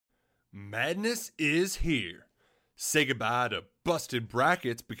Madness is here. Say goodbye to busted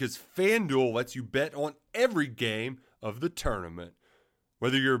brackets because FanDuel lets you bet on every game of the tournament.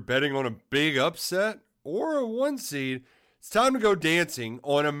 Whether you're betting on a big upset or a one seed, it's time to go dancing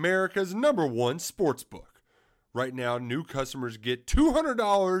on America's #1 sportsbook. Right now, new customers get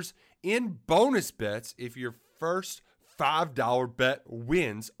 $200 in bonus bets if your first $5 bet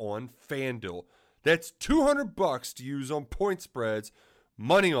wins on FanDuel. That's $200 to use on point spreads,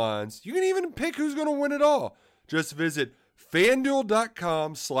 money lines. You can even pick who's going to win it all. Just visit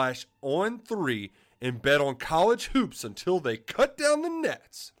FanDuel.com/on3 and bet on college hoops until they cut down the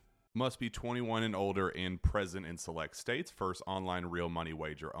nets. Must be 21 and older and present in select states. First online real money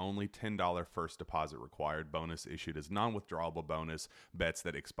wager only. $10 first deposit required. Bonus issued as non-withdrawable bonus. Bets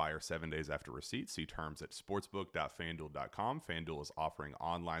that expire 7 days after receipt. See terms at sportsbook.fanduel.com. FanDuel is offering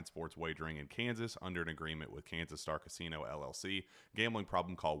online sports wagering in Kansas under an agreement with Kansas Star Casino, LLC. Gambling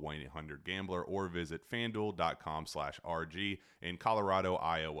problem? Call 1-800-GAMBLER or visit fanduel.com/RG in Colorado,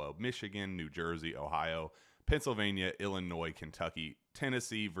 Iowa, Michigan, New Jersey, Ohio, Pennsylvania, Illinois, Kentucky,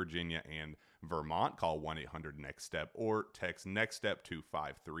 Tennessee, Virginia, and Vermont. Call 1-800-NEXT-STEP or text NEXT-STEP to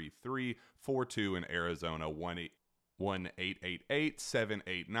 53342 in Arizona,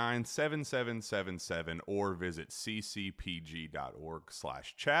 1-888-789-7777 or visit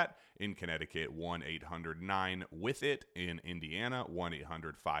ccpg.org/chat. In Connecticut, 1-800-9-WITH-IT. In Indiana,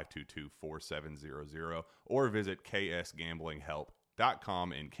 1-800-522-4700 or visit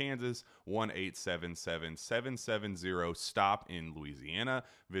ksgamblinghelp.com. In Kansas, 1-877-770-STOP in Louisiana.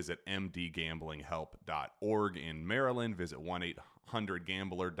 Visit mdgamblinghelp.org in Maryland. Visit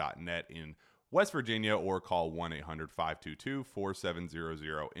 1-800-gambler.net in West Virginia or call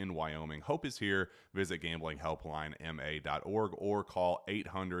 1-800-522-4700 in Wyoming. Hope is here. Visit gamblinghelplinema.org or call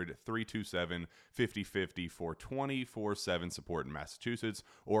 800-327-5050 for 24/7 support in Massachusetts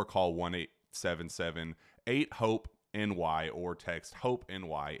or call 1-877-8-HOPE NY or text Hope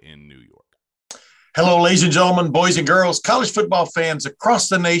NY in New York. Hello, ladies and gentlemen, boys and girls, college football fans across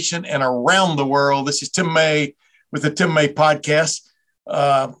the nation and around the world. This is Tim May with the Tim May Podcast.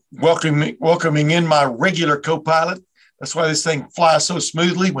 Welcoming in my regular co-pilot. That's why this thing flies so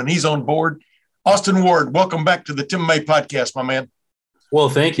smoothly when he's on board. Austin Ward, welcome back to the Tim May Podcast, my man. Well,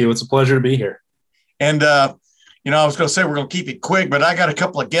 thank you. It's a pleasure to be here. And, I was going to say we're going to keep it quick, but I got a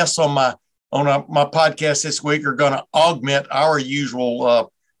couple of guests on my podcast this week are going to augment our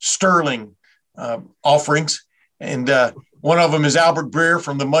usual sterling offerings. And one of them is Albert Breer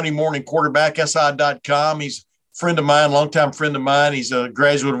from the Monday Morning Quarterback, SI.com. He's a friend of mine, longtime friend of mine. He's a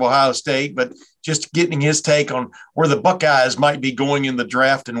graduate of Ohio State, but just getting his take on where the Buckeyes might be going in the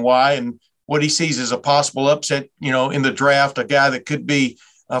draft and why, and what he sees as a possible upset, in the draft, a guy that could be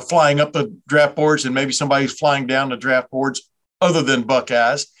flying up the draft boards and maybe somebody who's flying down the draft boards other than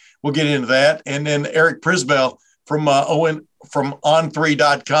Buckeyes. We'll get into that. And then Eric Prisbell from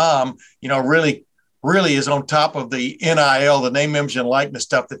on3.com, really is on top of the NIL, the name, image, and likeness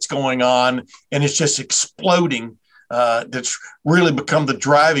stuff that's going on. And it's just exploding. That's really become the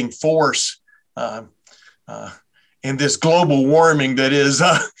driving force in this global warming that is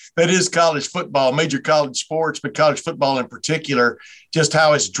college football, major college sports, but college football in particular, just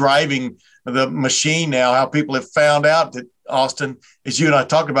how it's driving the machine now, how people have found out that, Austin, as you and I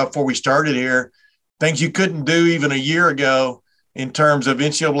talked about before we started here, things you couldn't do even a year ago in terms of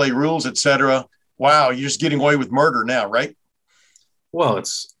NCAA rules, et cetera. Wow, you're just getting away with murder now, right? Well,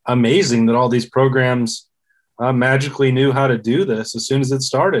 it's amazing that all these programs magically knew how to do this as soon as it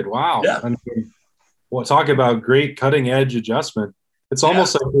started. Wow. Yeah. I mean, talk about great cutting-edge adjustment. It's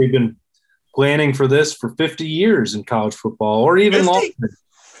almost like we've been planning for this for 50 years in college football or even 50? longer,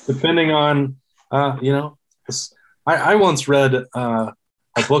 depending on, I once read a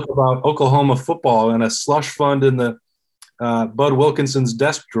book about Oklahoma football and a slush fund in the Bud Wilkinson's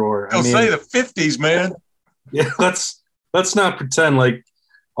desk drawer. I'll say the 50s, man. Yeah, let's not pretend like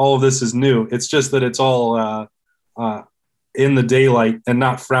all of this is new. It's just that it's all in the daylight and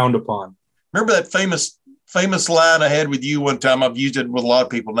not frowned upon. Remember that famous line I had with you one time? I've used it with a lot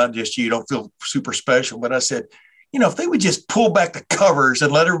of people, not just you. Don't feel super special, but I said, if they would just pull back the covers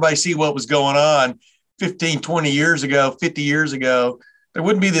and let everybody see what was going on 15, 20 years ago, 50 years ago, there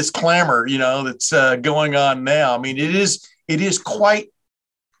wouldn't be this clamor, that's going on now. I mean, it is quite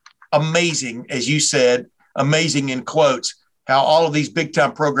amazing, as you said, amazing in quotes, how all of these big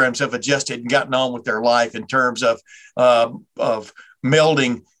time programs have adjusted and gotten on with their life in terms of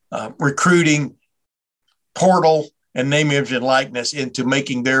melding recruiting, portal, and name, image, and likeness into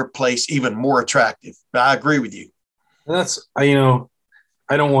making their place even more attractive. I agree with you. That's, I don't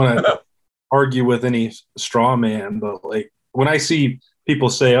want to argue with any straw man, but like when I see people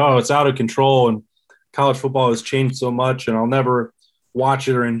say, oh, it's out of control and college football has changed so much and I'll never watch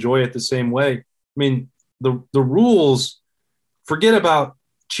it or enjoy it the same way. I mean, the rules, forget about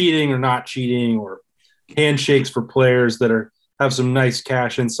cheating or not cheating or handshakes for players that have some nice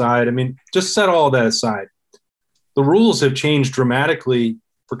cash inside. I mean, just set all that aside. The rules have changed dramatically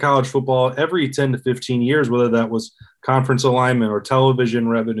for college football every 10 to 15 years, whether that was conference alignment or television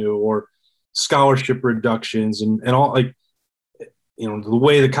revenue or scholarship reductions and all, like, you know, the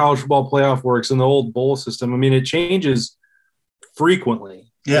way the college football playoff works and the old bowl system. I mean, it changes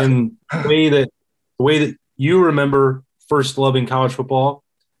frequently. Yeah. And the way that you remember first loving college football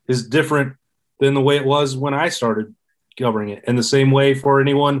is different than the way it was when I started covering it. And the same way for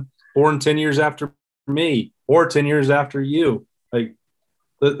anyone born 10 years after me or 10 years after you. Like,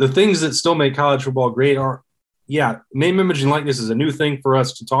 the things that still make college football great are, name, image, and likeness is a new thing for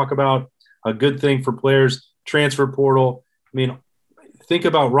us to talk about, a good thing for players, transfer portal. I mean, think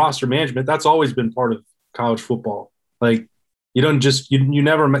about roster management. That's always been part of college football. Like, you don't just, you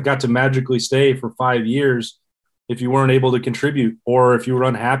never got to magically stay for 5 years if you weren't able to contribute or if you were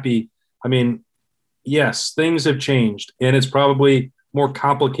unhappy. I mean, yes, things have changed and it's probably more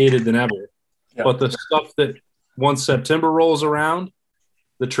complicated than ever. Yeah. But the stuff that once September rolls around,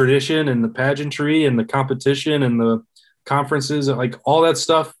 the tradition and the pageantry and the competition and the conferences, like all that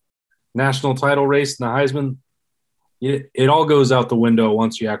stuff, national title race and the Heisman, it all goes out the window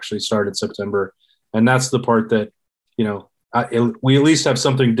once you actually start in September. And that's the part that, you know, we at least have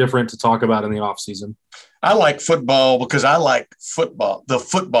something different to talk about in the off season. I like football because I like football, the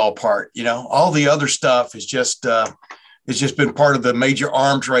football part. You know, all the other stuff is just it's just been part of the major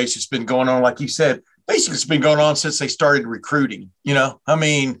arms race. It's been going on, like you said. Basically, it's been going on since they started recruiting. You know, I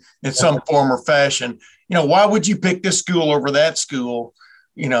mean, in some form or fashion. You know, why would you pick this school over that school?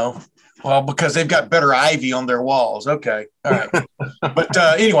 You know, well, because they've got better ivy on their walls. Okay, all right. But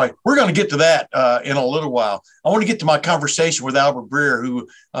anyway, we're going to get to that in a little while. I want to get to my conversation with Albert Breer, who,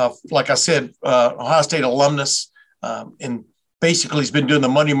 like I said, Ohio State alumnus, and basically he's been doing the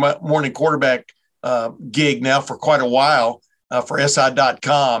Monday morning quarterback gig now for quite a while for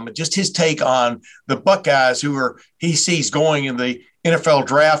SI.com. Just his take on the Buckeyes, he sees going in the NFL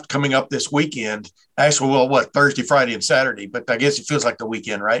draft coming up this weekend. Actually, well, Thursday, Friday, and Saturday, but I guess it feels like the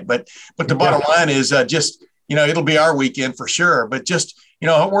weekend, right? But the bottom line is just, you know, it'll be our weekend for sure. But just, you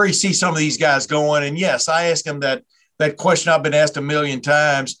know, where you see some of these guys going. And yes, I asked him that question I've been asked a million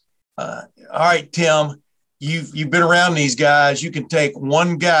times. All right, Tim, you've been around these guys. You can take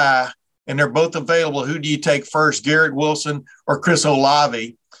one guy and they're both available. Who do you take first, Garrett Wilson or Chris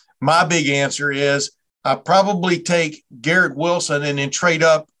Olave? My big answer is I probably take Garrett Wilson and then trade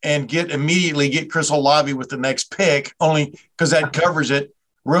up and immediately get Chris Olave with the next pick, only because that covers it.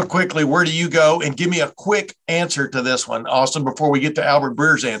 Real quickly, where do you go? And give me a quick answer to this one, Austin, before we get to Albert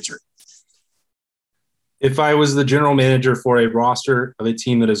Breer's answer. If I was the general manager for a roster of a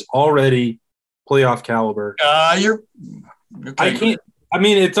team that is already playoff caliber, you're okay. I can't. I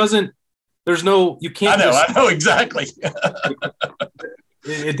mean, it doesn't. There's no. You can't. I know exactly.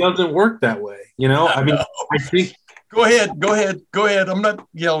 It doesn't work that way, you know. I mean, I think. Go ahead. I'm not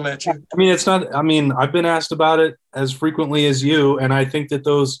yelling at you. I mean, it's not. I mean, I've been asked about it as frequently as you, and I think that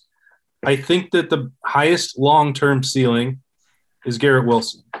the highest long-term ceiling is Garrett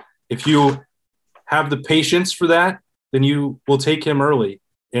Wilson. If you have the patience for that, then you will take him early,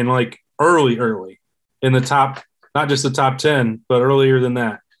 and like early in the top, not just the top 10, but earlier than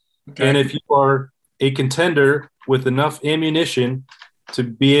that. Okay. And if you are a contender with enough ammunition to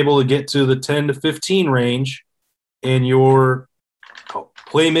be able to get to the 10 to 15 range and your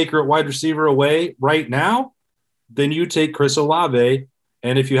playmaker at wide receiver away right now, then you take Chris Olave.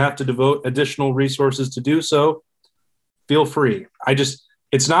 And if you have to devote additional resources to do so, feel free.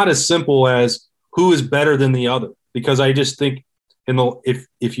 It's not as simple as who is better than the other, because I just think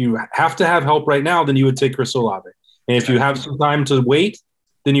if you have to have help right now, then you would take Chris Olave. And if you have some time to wait,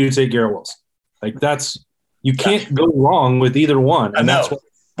 then you would take Garrett Wilson. Like you can't go wrong with either one. And that's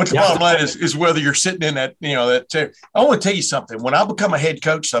but the bottom line is whether you're sitting in that, you know, that chair. I want to tell you something. When I become a head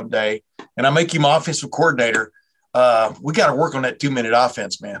coach someday and I make you my offensive coordinator, we got to work on that 2-minute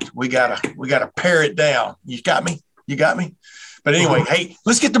offense, man. We gotta pare it down. You got me? But anyway, hey,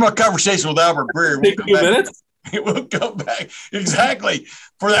 let's get to my conversation with Albert Breer. Take 2 minutes. We'll come back exactly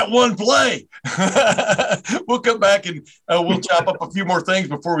for that one play. We'll come back and we'll chop up a few more things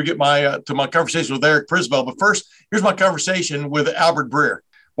before we get to my conversation with Eric Prisbell. But first, here's my conversation with Albert Breer.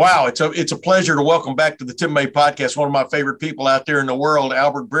 Wow, it's a pleasure to welcome back to the Tim May Podcast one of my favorite people out there in the world,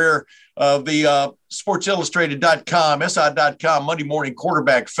 Albert Breer of the SportsIllustrated.com, SI.com, Monday morning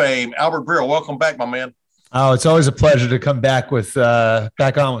quarterback fame. Albert Breer, welcome back, my man. Oh, it's always a pleasure to come back with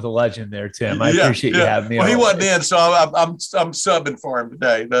back on with a legend there, Tim. I appreciate you having me. Well, on. he wasn't in, so I'm subbing for him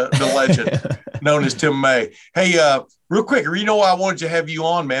today. The legend known as Tim May. Hey, real quick, you know why I wanted to have you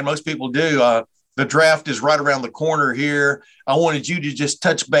on, man? Most people do. The draft is right around the corner here. I wanted you to just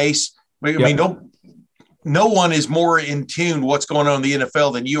touch base. I mean, no one is more in tune what's going on in the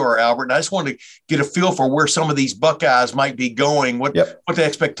NFL than you are, Albert. And I just wanted to get a feel for where some of these Buckeyes might be going, what the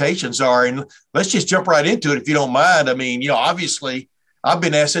expectations are. And let's just jump right into it, if you don't mind. I mean, obviously I've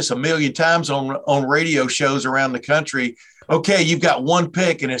been asked this a million times on radio shows around the country. Okay, you've got one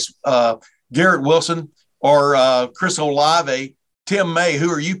pick, and it's Garrett Wilson or Chris Olave. Tim May, who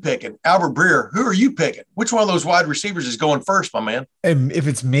are you picking? Albert Breer, who are you picking? Which one of those wide receivers is going first, my man? And if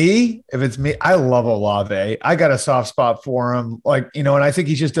it's me, I love Olave. I got a soft spot for him. And I think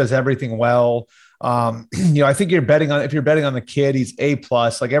he just does everything well. I think if you're betting on the kid, he's A+.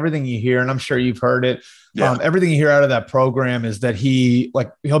 Like everything you hear, and I'm sure you've heard it. Yeah. Everything you hear out of that program is that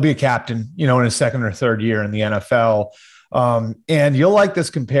he'll be a captain, in his second or third year in the NFL. And you'll like this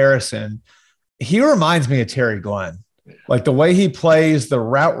comparison. He reminds me of Terry Glenn. Like the way he plays, the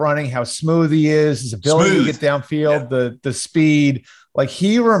route running, how smooth he is, his ability to get downfield, the speed. Like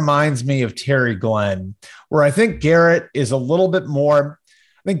he reminds me of Terry Glenn, where I think Garrett is a little bit more.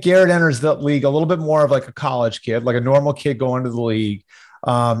 I think Garrett enters the league a little bit more of like a college kid, like a normal kid going to the league.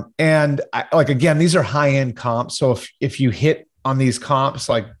 Again, these are high-end comps. So if you hit on these comps,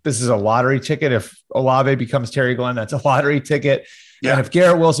 like this is a lottery ticket. If Olave becomes Terry Glenn, that's a lottery ticket. Yeah. And if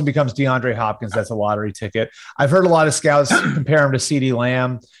Garrett Wilson becomes DeAndre Hopkins, that's a lottery ticket. I've heard a lot of scouts compare him to CeeDee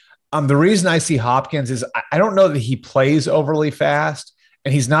Lamb. The reason I see Hopkins is I don't know that he plays overly fast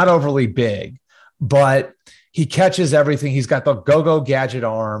and he's not overly big, but he catches everything. He's got the go-go gadget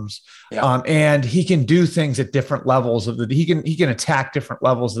arms, and he can do things at different levels he can attack different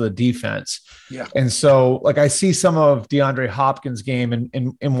levels of the defense. Yeah. And so I see some of DeAndre Hopkins' game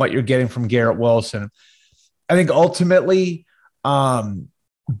in what you're getting from Garrett Wilson. I think ultimately, I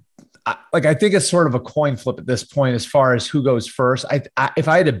think it's sort of a coin flip at this point as far as who goes first. If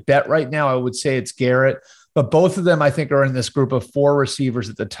I had to bet right now, I would say it's Garrett, but both of them I think are in this group of four receivers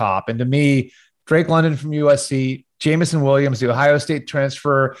at the top. And to me, Drake London from USC, Jamison Williams, the Ohio State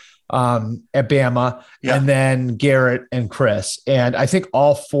transfer at Bama, and then Garrett and Chris. And I think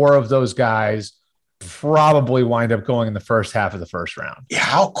all four of those guys probably wind up going in the first half of the first round. Yeah,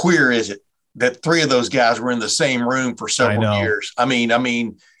 how queer is it that three of those guys were in the same room for several years? I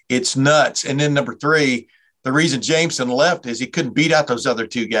mean, it's nuts. And then number three, the reason Jameson left is he couldn't beat out those other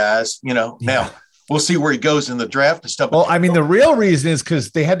two guys. Now we'll see where he goes in the draft and stuff. Well, I mean, the real reason is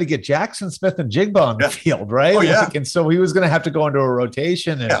because they had to get Jackson Smith and Jigba on the field, right? Oh, yeah. And so he was going to have to go into a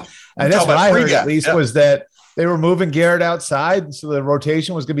rotation. And that's what I heard at least was that they were moving Garrett outside. And so the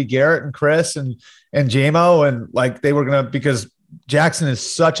rotation was going to be Garrett and Chris and JMO. And they were going to, because Jackson is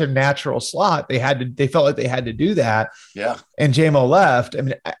such a natural slot, they felt like they had to do that. Yeah. And JMO left. I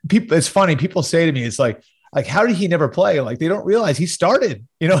mean, it's funny. People say to me, it's like, how did he never play? They don't realize he started,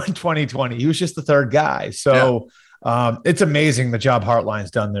 in 2020. He was just the third guy. So it's amazing the job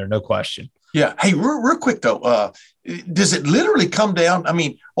Hartline's done there. No question. Yeah. Hey, real quick though, does it literally come down? I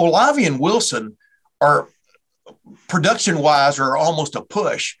mean, Olave and Wilson are production wise are almost a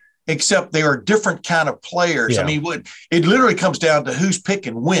push, except they are different kind of players. Yeah. I mean, it literally comes down to who's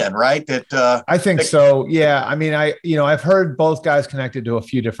picking when, right? I think so. Yeah. I mean, I've heard both guys connected to a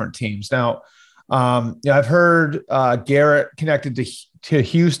few different teams now. I've heard Garrett connected to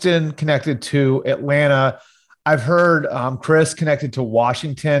Houston, connected to Atlanta. I've heard Chris connected to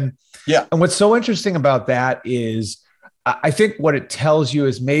Washington. Yeah. And what's so interesting about that is I think what it tells you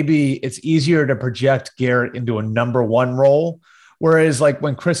is maybe it's easier to project Garrett into a number one role. Whereas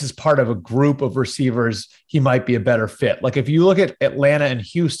when Chris is part of a group of receivers, he might be a better fit. If you look at Atlanta and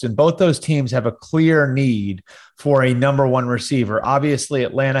Houston, both those teams have a clear need for a number one receiver. Obviously,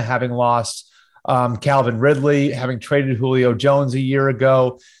 Atlanta having lost Calvin Ridley, having traded Julio Jones a year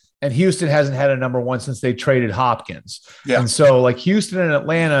ago, and Houston hasn't had a number one since they traded Hopkins. Yeah. And so Houston and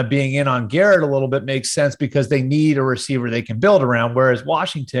Atlanta being in on Garrett a little bit makes sense because they need a receiver they can build around. Whereas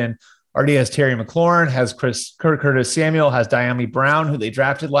Washington already has Terry McLaurin, has Curtis Samuel, has Diami Brown, who they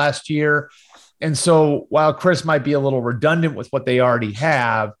drafted last year. And so while Chris might be a little redundant with what they already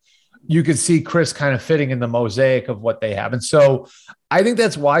have, you could see Chris kind of fitting in the mosaic of what they have. And so I think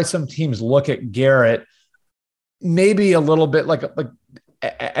that's why some teams look at Garrett maybe a little bit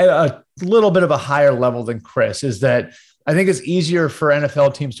at a little bit of a higher level than Chris, is that I think it's easier for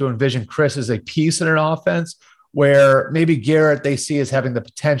NFL teams to envision Chris as a piece in an offense, where maybe Garrett they see as having the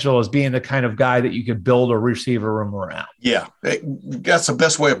potential as being the kind of guy that you could build a receiver room around. Yeah, that's the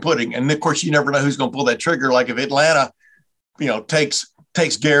best way of putting it. And of course, you never know who's going to pull that trigger. Like if Atlanta,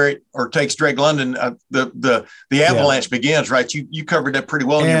 takes Garrett or takes Drake London, the avalanche begins, right? You covered that pretty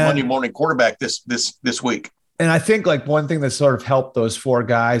well in your Monday morning quarterback this week. And I think like one thing that sort of helped those four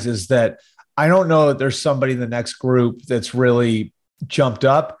guys is that I don't know that there's somebody in the next group that's really jumped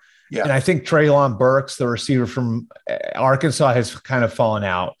up. Yeah. And I think Treylon Burks, the receiver from Arkansas, has kind of fallen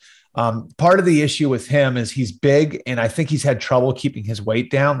out. Part of the issue with him is he's big, and I think he's had trouble keeping his weight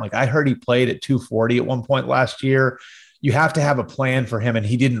down. Like I heard he played at 240 at one point last year. You have to have a plan for him, and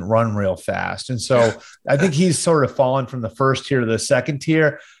he didn't run real fast. And so I think he's sort of fallen from the first tier to the second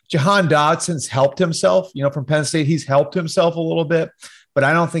tier. Jahan Dodson's helped himself, from Penn State. He's helped himself a little bit, but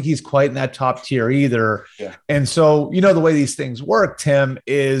I don't think he's quite in that top tier either. Yeah. And so, the way these things work, Tim,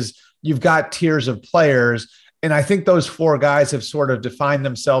 is you've got tiers of players. And I think those four guys have sort of defined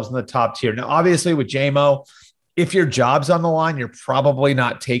themselves in the top tier. Now, obviously with J-Mo, if your job's on the line, you're probably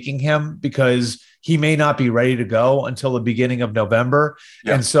not taking him because he may not be ready to go until the beginning of November.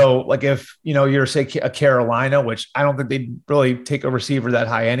 Yeah. And so like if, you're say a Carolina, which I don't think they'd really take a receiver that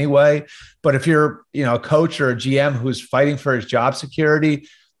high anyway, but if you're, a coach or a GM who's fighting for his job security,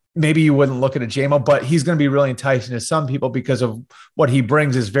 maybe you wouldn't look at a J-Mo, but he's going to be really enticing to some people because of what he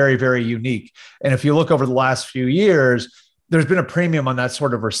brings is very, very unique. And if you look over the last few years, there's been a premium on that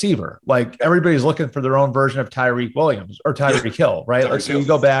sort of receiver. Like everybody's looking for their own version of Tyreek Williams or Tyreek Hill, right? Like, so you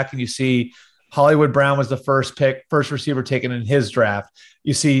go back and you see Hollywood Brown was the first receiver taken in his draft.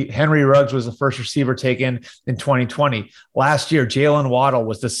 You see Henry Ruggs was the first receiver taken in 2020. Last year, Jalen Waddle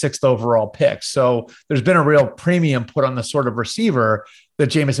was the 6th overall pick. So there's been a real premium put on the sort of receiver that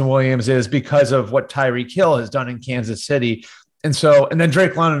Jameson Williams is because of what Tyreek Hill has done in Kansas City. And then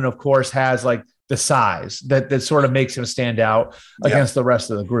Drake London, of course, has like the size that sort of makes him stand out against the rest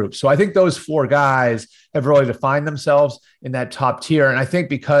of the group. So I think those four guys have really defined themselves in that top tier. And I think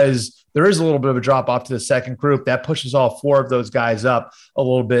because there is a little bit of a drop off to the second group, that pushes all four of those guys up a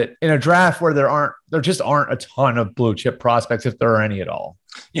little bit in a draft where there just aren't a ton of blue chip prospects, if there are any at all.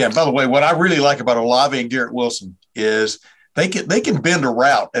 Yeah. By the way, what I really like about Olave and Garrett Wilson is they can bend a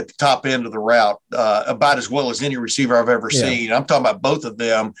route at the top end of the route about as well as any receiver I've ever seen. I'm talking about both of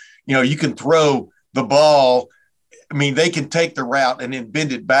them. You can throw the ball. I mean, they can take the route and then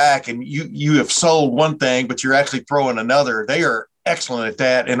bend it back, and you have sold one thing, but you're actually throwing another. They are excellent at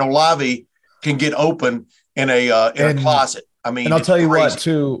that. And Olave can get open in a closet. I mean, and I'll tell you what,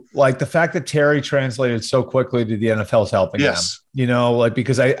 too, like the fact that Terry translated so quickly to the NFL is helping them.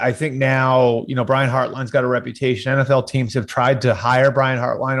 Because I think now, Brian Hartline's got a reputation. NFL teams have tried to hire Brian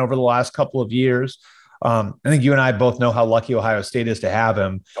Hartline over the last couple of years. I think you and I both know how lucky Ohio State is to have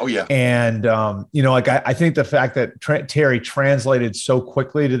him. Oh, yeah. And, I think the fact that Terry translated so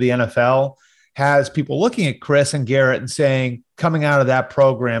quickly to the NFL has people looking at Chris and Garrett and saying, coming out of that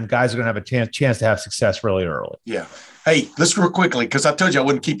program, guys are going to have a chance to have success really early. Yeah. Hey, let's real quickly, because I told you I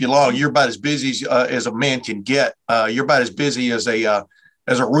wouldn't keep you long. You're about as busy as a man can get. You're about as busy as a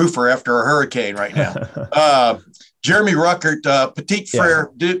roofer after a hurricane right now. Jeremy Ruckert, Petit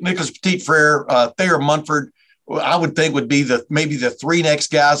Frere, Nicholas Petit Frere, Thayer Munford, I would think would be maybe the three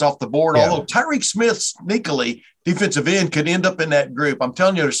next guys off the board. Yeah. Although Tyreek Smith, sneakily, defensive end, could end up in that group. I'm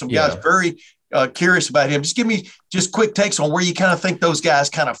telling you, there's some guys very curious about him. Just give me quick takes on where you kind of think those guys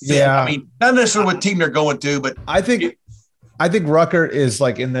kind of fit. Yeah. I mean, not necessarily what team they're going to, but I think Ruckert is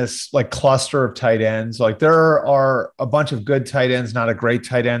like in this like cluster of tight ends. Like there are a bunch of good tight ends, not a great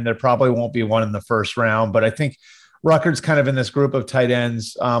tight end. There probably won't be one in the first round, but I think Ruckert's kind of in this group of tight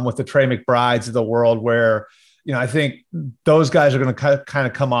ends with the Trey McBrides of the world where, I think those guys are going to kind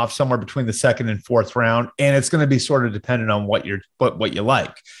of come off somewhere between the second and fourth round. And it's going to be sort of dependent on what you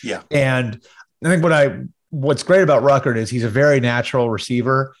like. Yeah. And I think what's great about Ruckert is he's a very natural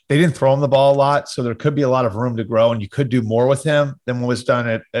receiver. They didn't throw him the ball a lot, so there could be a lot of room to grow, and you could do more with him than what was done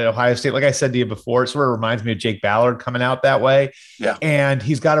at Ohio State. Like I said to you before, it sort of reminds me of Jake Ballard coming out that way. Yeah. And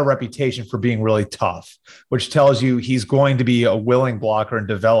he's got a reputation for being really tough, which tells you he's going to be a willing blocker and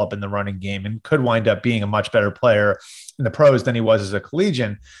develop in the running game and could wind up being a much better player in the pros than he was as a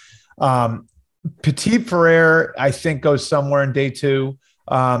collegian. Petit Frere, I think, goes somewhere in day two.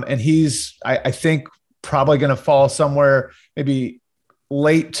 And he's, I think, probably going to fall somewhere maybe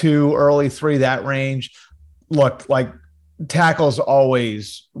late 2, early 3, that range. Look, like tackles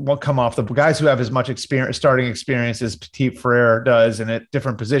always will come off. The guys who have as much starting experience as Petit Frere does, and at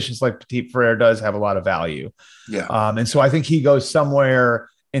different positions like Petit Frere does, have a lot of value. Yeah. And so I think he goes somewhere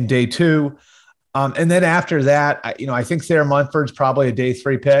in day 2. And then after that, I think Thayer Munford's probably a day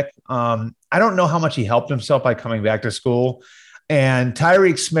 3 pick. I don't know how much he helped himself by coming back to school. And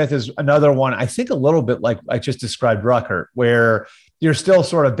Tyreek Smith is another one, I think a little bit like I just described Ruckert, where you're still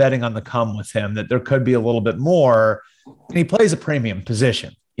sort of betting on the come with him, that there could be a little bit more. And he plays a premium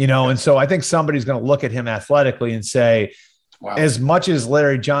position, and so I think somebody's going to look at him athletically and say, wow, as much as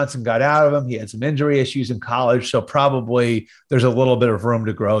Larry Johnson got out of him, he had some injury issues in college. So probably there's a little bit of room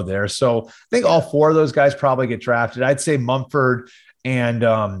to grow there. So I think all 4 of those guys probably get drafted. I'd say Mumford and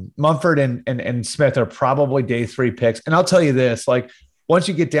Smith are probably day 3 picks. And I'll tell you this, like, once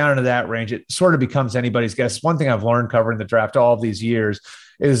you get down into that range, it sort of becomes anybody's guess. One thing I've learned covering the draft all of these years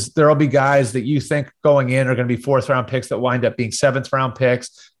is there'll be guys that you think going in are going to be 4th round picks that wind up being 7th round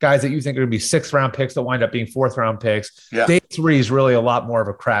picks, guys that you think are going to be 6th round picks that wind up being 4th round picks. Yeah. Day 3 is really a lot more of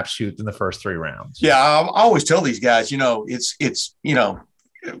a crapshoot than the first 3 rounds. Yeah. I always tell these guys, it's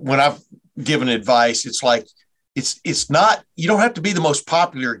when I've given advice, it's like, it's not, you don't have to be the most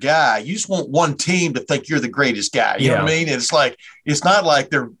popular guy. You just want one team to think you're the greatest guy. You know what I mean? It's like, it's not like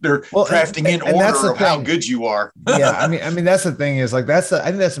they're crafting in order of how good you are. Yeah. I mean, that's the thing is like, I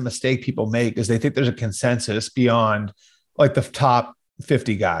think that's a mistake people make, is they think there's a consensus beyond like the top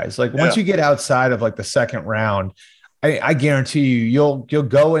 50 guys. Like once you get outside of like the 2nd round, I guarantee you'll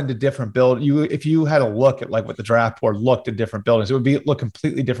go into different build. If you had a look at like what the draft board looked at different buildings, it would look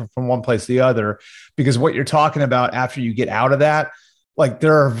completely different from one place to the other, because what you're talking about after you get out of that, like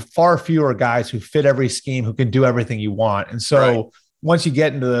there are far fewer guys who fit every scheme, who can do everything you want. And so once you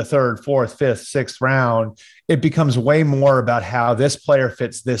get into the 3rd, 4th, 5th, 6th round, it becomes way more about how this player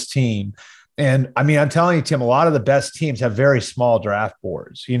fits this team. And I mean, I'm telling you, Tim, a lot of the best teams have very small draft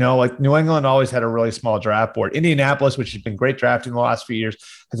boards. Like New England always had a really small draft board. Indianapolis, which has been great drafting the last few years,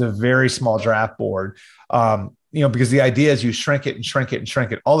 has a very small draft board. Because the idea is you shrink it and shrink it and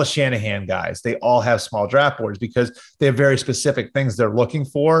shrink it. All the Shanahan guys, they all have small draft boards because they have very specific things they're looking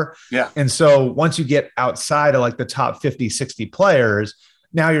for. Yeah. And so once you get outside of like the top 50, 60 players,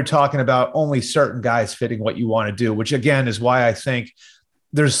 now you're talking about only certain guys fitting what you want to do, which again is why I think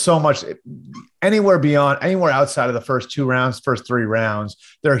there's so much anywhere outside of the first 2 rounds, first 3 rounds,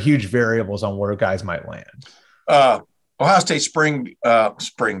 there are huge variables on where guys might land. Ohio State spring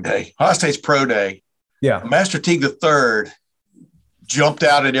day, Ohio State's pro day. Yeah. Master Teague III jumped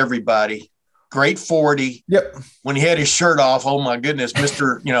out at everybody. Great 40. Yep. When he had his shirt off, oh my goodness,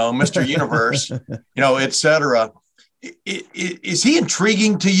 Mr. Universe, et cetera. Is he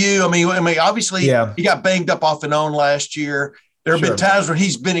intriguing to you? I mean, obviously he got banged up off and on last year. There have been times where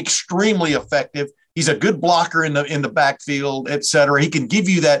he's been extremely effective. He's a good blocker in the backfield, et cetera. He can give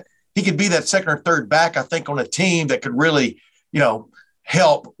you that. He could be that 2nd or 3rd back, I think, on a team that could really,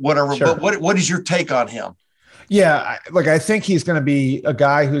 help whatever. Sure. But what is your take on him? Yeah, I think he's going to be a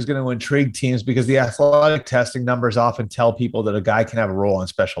guy who's going to intrigue teams because the athletic testing numbers often tell people that a guy can have a role on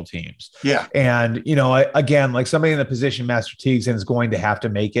special teams. Yeah. And, again, like somebody in the position Master Teague's in is going to have to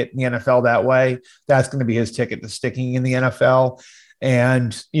make it in the NFL that way. That's going to be his ticket to sticking in the NFL.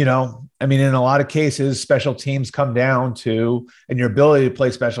 And, in a lot of cases, special teams come down to, and your ability to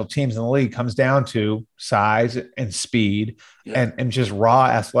play special teams in the league comes down to size and speed and just raw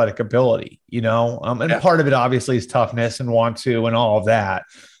athletic ability, and part of it obviously is toughness and want to and all of that.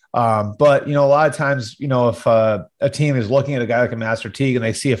 But, a lot of times, if a team is looking at a guy like a Master Teague and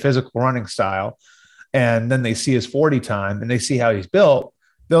they see a physical running style and then they see his 40 time and they see how he's built,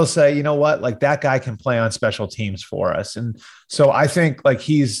 they'll say, you know what, like that guy can play on special teams for us. And so I think like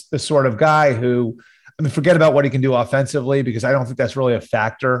he's the sort of guy who, forget about what he can do offensively, because I don't think that's really a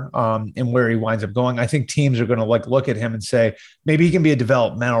factor in where he winds up going. I think teams are going to look at him and say, maybe he can be a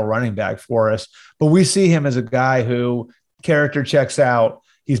developmental running back for us. But we see him as a guy who character checks out.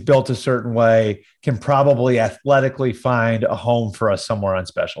 He's built a certain way, can probably athletically find a home for us somewhere on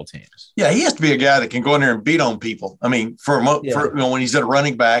special teams. Yeah, he has to be a guy that can go in there and beat on people. I mean, for when he's at a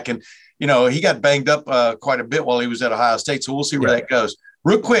running back, and he got banged up quite a bit while he was at Ohio State. So we'll see where that goes.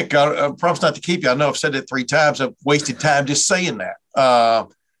 Real quick, I promise not to keep you. I know I've said it 3 times. I've wasted time just saying that.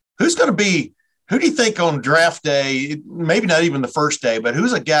 Who do you think on draft day? Maybe not even the first day, but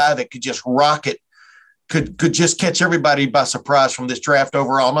who's a guy that could just rock it? Could just catch everybody by surprise from this draft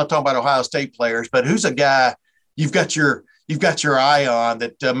overall. I'm not talking about Ohio State players, but who's a guy you've got your eye on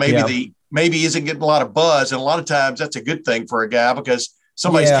that maybe isn't getting a lot of buzz, and a lot of times that's a good thing for a guy because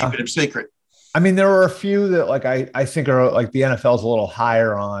somebody's keeping him secret. I mean, there are a few that I think are like the NFL's a little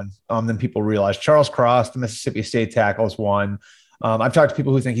higher on than people realize. Charles Cross, the Mississippi State tackle, is one. I've talked to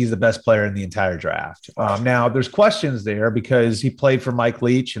people who think he's the best player in the entire draft. Now, there's questions there because he played for Mike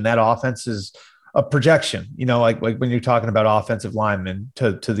Leach, and that offense is a projection, like when you're talking about offensive linemen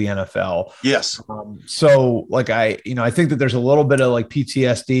to the NFL. Yes. So like I think that there's a little bit of like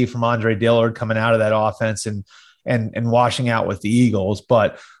PTSD from Andre Dillard coming out of that offense and washing out with the Eagles.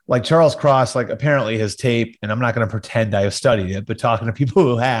 But like Charles Cross, like apparently his tape, and I'm not going to pretend I have studied it, but talking to people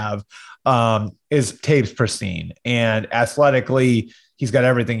who have, his tape's pristine, and athletically he's got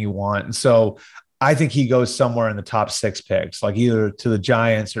everything you want. And so I think he goes somewhere in the top 6 picks, like either to the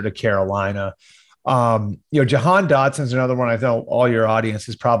Giants or to Carolina. Jahan Dotson's another one I know all your audience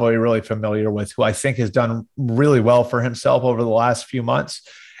is probably really familiar with, who I think has done really well for himself over the last few months,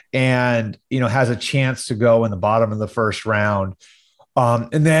 and has a chance to go in the bottom of the first round.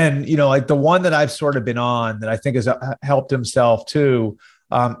 And then like the one that I've sort of been on that I think has helped himself too.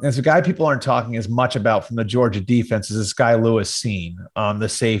 As a guy people aren't talking as much about from the Georgia defense is this guy Lewis Seen, the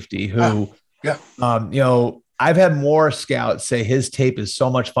safety who, I've had more scouts say his tape is so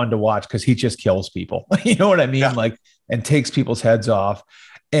much fun to watch because he just kills people. You know what I mean? Like, and takes people's heads off.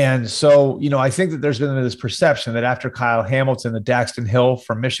 And so, I think that there's been this perception that after Kyle Hamilton, that Daxton Hill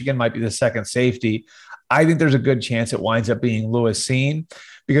from Michigan might be the second safety. I think there's a good chance it winds up being Lewis Seen,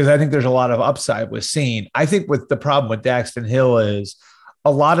 because I think there's a lot of upside with Seen. I think with the problem with Daxton Hill is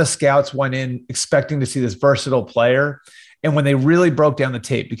a lot of scouts went in expecting to see this versatile player. And when they really broke down the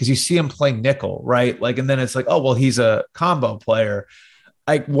tape, because you see him play nickel, right? Like, and then it's like, oh, well, he's a combo player.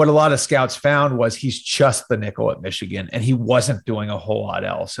 Like what a lot of scouts found was he's just the nickel at Michigan, and he wasn't doing a whole lot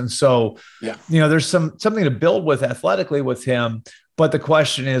else. And so, there's something to build with athletically with him. But the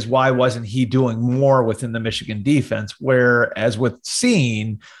question is, why wasn't he doing more within the Michigan defense? Whereas with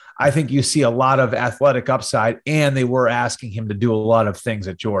Seen, I think you see a lot of athletic upside, and they were asking him to do a lot of things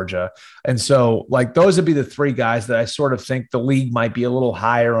at Georgia. And so like those would be the 3 guys that I sort of think the league might be a little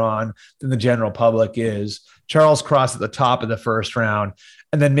higher on than the general public is. Charles Cross at the top of the first round,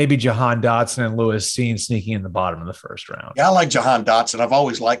 and then maybe Jahan Dotson and Lewis Seen sneaking in the bottom of the first round. Yeah, I like Jahan Dotson. I've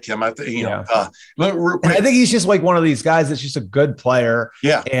always liked him. I think, and I think he's just like one of these guys that's just a good player.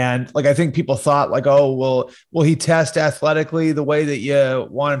 Yeah. And like, I think people thought like, oh, well, will he test athletically the way that you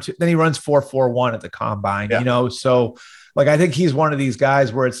want him to? Then he runs 4.41 at the combine, So like, I think he's one of these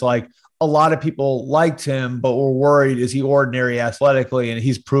guys where it's like a lot of people liked him, but were worried, is he ordinary athletically? And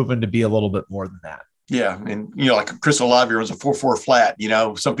he's proven to be a little bit more than that. Yeah. And, like Chris Olave runs a 4.4 flat,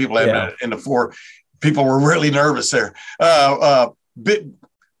 some people have in the 4. People were really nervous there.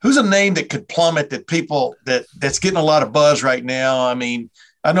 Who's a name that could plummet that people that's getting a lot of buzz right now? I mean,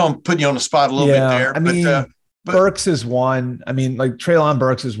 I know I'm putting you on the spot a little bit there. But Burks is one. I mean, like Treylon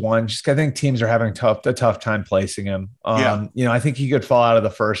Burks is one. Just I think teams are having a tough time placing him. I think he could fall out of the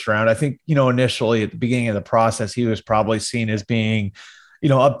first round. I think, initially at the beginning of the process, he was probably seen as being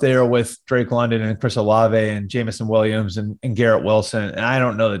up there with Drake London and Chris Olave and Jamison Williams and Garrett Wilson. And I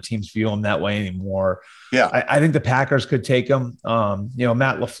don't know that teams view him that way anymore. Yeah. I think the Packers could take him.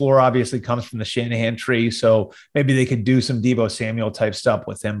 Matt LaFleur obviously comes from the Shanahan tree, so maybe they could do some Deebo Samuel type stuff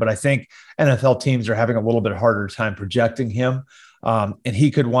with him. But I think NFL teams are having a little bit harder time projecting him. And he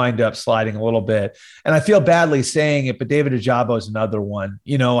could wind up sliding a little bit. And I feel badly saying it, but David Ojabo is another one.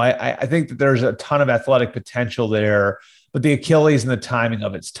 I think that there's a ton of athletic potential there, but the Achilles and the timing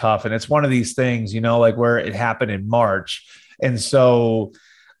of it's tough. And it's one of these things, like where it happened in March. And so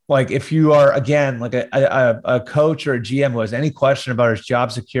like, if you are, again, like a coach or a GM who has any question about his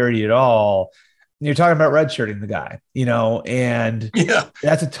job security at all, you're talking about redshirting the guy, and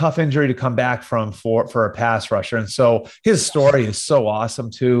that's a tough injury to come back from for a pass rusher. And so his story is so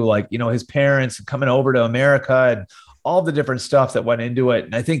awesome too. Like, his parents coming over to America and all the different stuff that went into it.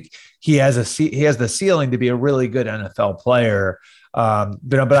 And I think he has the ceiling to be a really good NFL player.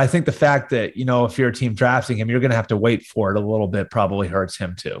 But I think the fact that, if you're a team drafting him, you're going to have to wait for it a little bit, probably hurts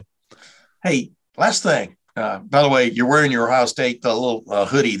him too. Hey, last thing, by the way, you're wearing your Ohio State, the little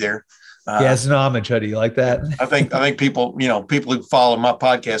hoodie there. It's an homage hoodie. You like that? I think people who follow my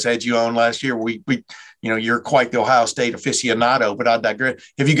podcast had you on last year. We you're quite the Ohio State aficionado, but I digress.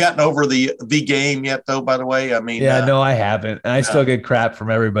 Have you gotten over the game yet, though, by the way? I mean, no, I haven't. And I still get crap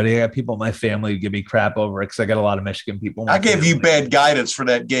from everybody. I got people in my family who give me crap over it because I got a lot of Michigan people. I gave you bad guidance for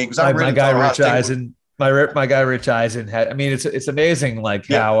that game because my guy Rich Eisen. My guy Rich Eisen had. I mean, it's amazing,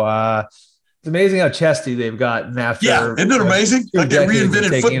 how it's amazing how chesty they've gotten after. Yeah, isn't it amazing? Like they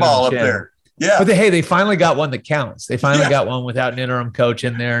reinvented football up there. Yeah, but they finally got one that counts. They finally got one without an interim coach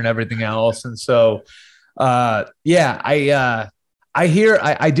in there and everything else, and so. I do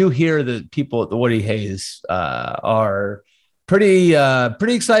hear that people at the Woody Hayes are pretty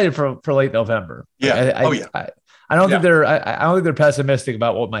excited for late November. Yeah. I don't think they're pessimistic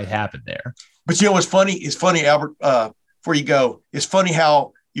about what might happen there. But what's funny? It's funny, Albert. Before you go, it's funny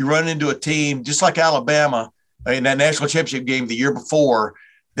how you run into a team just like Alabama in that national championship game the year before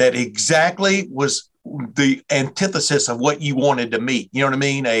that exactly was the antithesis of what you wanted to meet. You know what I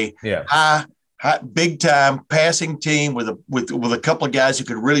mean? A high, big time passing team with a couple of guys who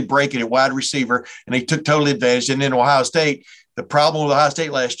could really break it at wide receiver, and they took total advantage. And then Ohio State, the problem with Ohio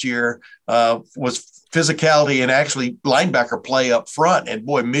State last year was physicality and actually linebacker play up front. And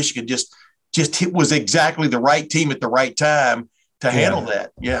boy, Michigan just was exactly the right team at the right time to handle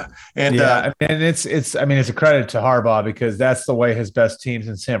that. Yeah. And it's a credit to Harbaugh, because that's the way his best teams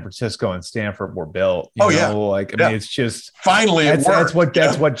in San Francisco and Stanford were built. You know? It's just finally that's what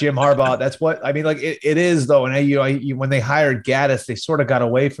Jim Harbaugh, that's what I mean, like it is though. And when they hired Gaddis, they sort of got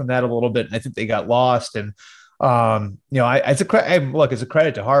away from that a little bit. And I think they got lost. And it's a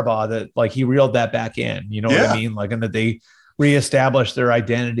credit to Harbaugh that like he reeled that back in, you know what I mean? Like, and that they reestablished their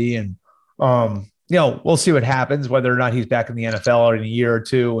identity. And we'll see what happens, whether or not he's back in the NFL in a year or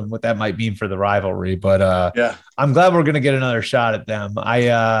two, and what that might mean for the rivalry. But I'm glad we're going to get another shot at them.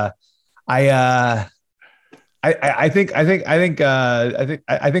 I think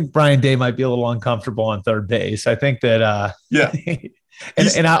Brian Day might be a little uncomfortable on third base. I think that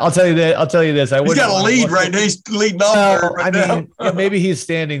and I'll tell you this. He's got a lead right now. He's leading off. Maybe he's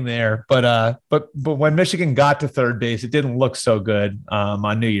standing there, but when Michigan got to third base, it didn't look so good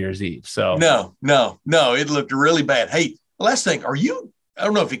on New Year's Eve. So no, it looked really bad. Hey, last thing, I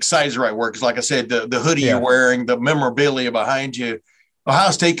don't know if excited is the right word, because like I said, the hoodie you're wearing, the memorabilia behind you.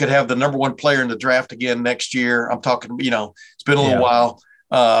 Ohio State could have the number one player in the draft again next year. I'm talking, it's been a little while.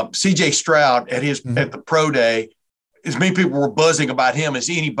 CJ Stroud at the pro day, as many people were buzzing about him as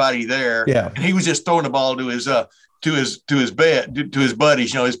anybody there. Yeah. And he was just throwing the ball to his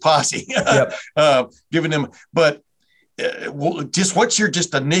buddies, his posse, giving them, but just what's your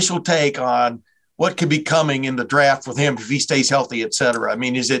initial take on what could be coming in the draft with him if he stays healthy, et cetera? I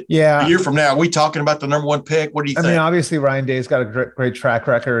mean, is it a year from now? Are we talking about the number one pick? What do you think? I mean, obviously Ryan Day's got a great track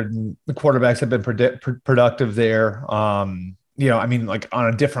record, and the quarterbacks have been productive there. Like on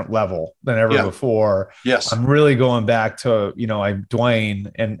a different level than ever before. Yes. I'm really going back to,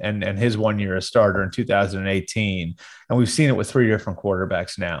 Dwayne and his 1 year as starter in 2018. And we've seen it with 3 different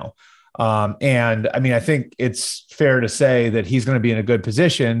quarterbacks now. I think it's fair to say that he's going to be in a good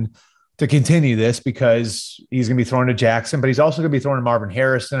position to continue this, because he's going to be throwing to Jackson, but he's also going to be throwing to Marvin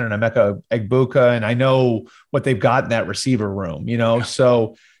Harrison and Emeka Egbuka. And I know what they've got in that receiver room,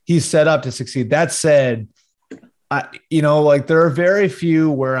 so he's set up to succeed. That said, there are very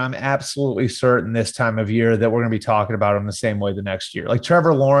few where I'm absolutely certain this time of year that we're going to be talking about him the same way the next year. Like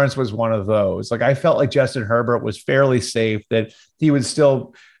Trevor Lawrence was one of those. Like I felt like Justin Herbert was fairly safe, that he would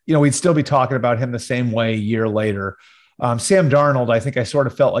still, we'd still be talking about him the same way a year later. Sam Darnold, I think I sort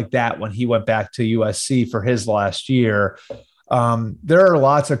of felt like that when he went back to USC for his last year. There are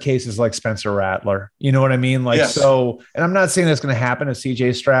lots of cases like Spencer Rattler, you know what I mean? And I'm not saying that's going to happen to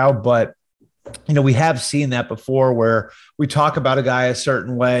CJ Stroud, but we have seen that before, where we talk about a guy a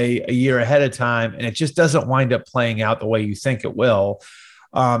certain way a year ahead of time, and it just doesn't wind up playing out the way you think it will.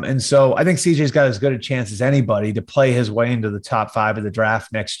 And so I think CJ's got as good a chance as anybody to play his way into the top 5 of the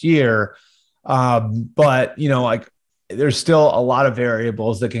draft next year. But there's still a lot of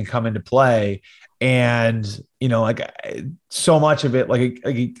variables that can come into play. And, so much of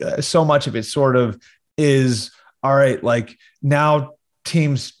it sort of is, all right, like now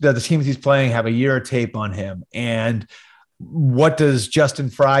the teams he's playing have a year of tape on him. And what does Justin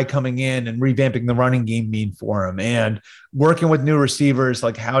Fry coming in and revamping the running game mean for him? And working with new receivers,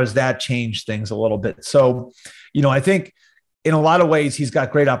 like how does that change things a little bit? So, I think in a lot of ways, he's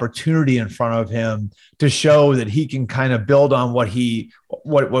got great opportunity in front of him to show that he can kind of build on what he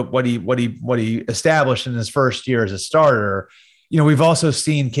established in his first year as a starter. We've also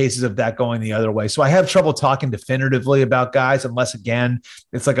seen cases of that going the other way. So I have trouble talking definitively about guys, unless again,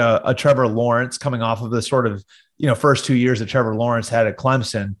 it's like a Trevor Lawrence coming off of the sort of, first 2 years that Trevor Lawrence had at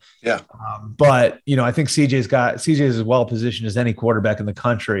Clemson. Yeah. But I think CJ is as well positioned as any quarterback in the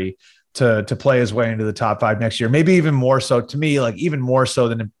country to play his way into the top 5 next year. Maybe even more so, to me, like even more so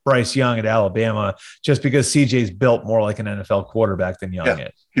than Bryce Young at Alabama, just because CJ's built more like an NFL quarterback than Young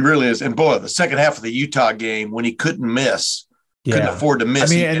is. He really is. And boy, the second half of the Utah game, when he couldn't afford to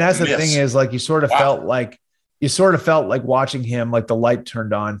miss. And that's the thing is, like, you sort of felt like watching him, like the light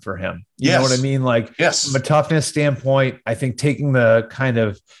turned on for him. You know what I mean? Like, from a toughness standpoint, I think taking the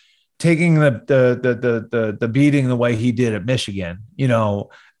beating the way he did at Michigan,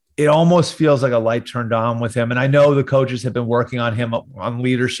 it almost feels like a light turned on with him. And I know the coaches have been working on him on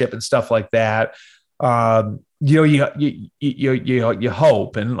leadership and stuff like that. you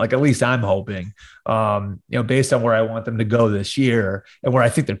hope, and like, at least I'm hoping, based on where I want them to go this year and where I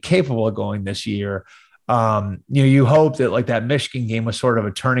think they're capable of going this year. You hope that like that Michigan game was sort of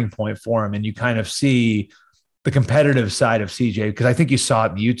a turning point for him, and you kind of see the competitive side of CJ, because I think you saw it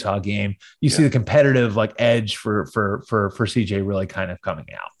in the Utah game. You see the competitive like edge for CJ really kind of coming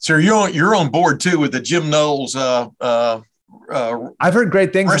out. So you're on board too with the Jim Knowles I've heard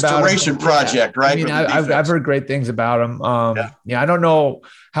great things about restoration project, right? I mean, I've heard great things about him. I don't know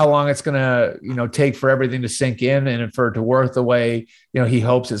how long it's gonna take for everything to sink in and for it to work the way he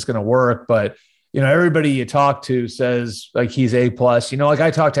hopes it's gonna work, but everybody you talk to says like he's A+. Like I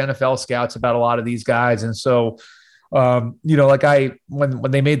talk to NFL scouts about a lot of these guys. And so, when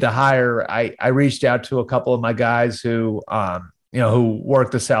they made the hire, I reached out to a couple of my guys who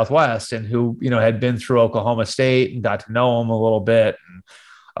worked the Southwest and who, had been through Oklahoma State and got to know him a little bit.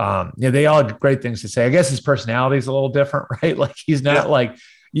 And, they all had great things to say. I guess his personality is a little different, right? Like he's not like,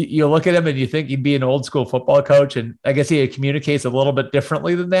 you look at him and you think he'd be an old school football coach. And I guess he communicates a little bit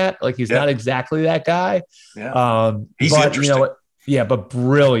differently than that. Like he's not exactly that guy. Yeah. He's interesting. But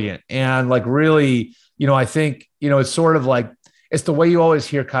brilliant. And like, really, I think, it's sort of like, it's the way you always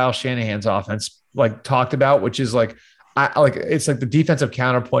hear Kyle Shanahan's offense, like talked about, which is like, it's like the defensive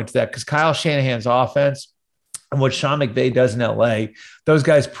counterpoint to that. Because Kyle Shanahan's offense and what Sean McVay does in LA, those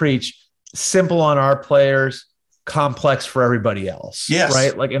guys preach simple on our players, complex for everybody else. Yes.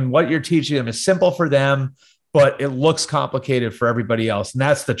 Right. Like, and what you're teaching them is simple for them, but it looks complicated for everybody else. And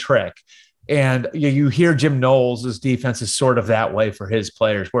that's the trick. And you hear Jim Knowles' defense is sort of that way for his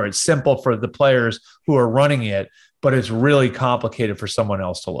players, where it's simple for the players who are running it, but it's really complicated for someone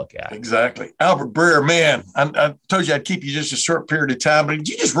else to look at. Exactly. Albert Breer, man, I told you I'd keep you just a short period of time, but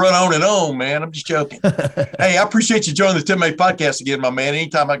you just run on and on, man. I'm just joking. Hey, I appreciate you joining the Tim May podcast again, my man.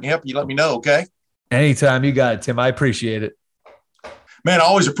 Anytime I can help you, let me know. Okay. Anytime. You got it, Tim. I appreciate it. Man, I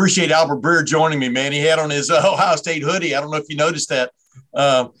always appreciate Albert Breer joining me, man. He had on his Ohio State hoodie. I don't know if you noticed that,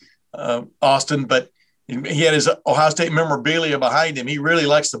 Austin, but he had his Ohio State memorabilia behind him. He really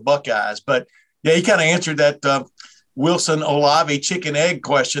likes the Buckeyes. But, yeah, he kind of answered that Wilson Olave chicken egg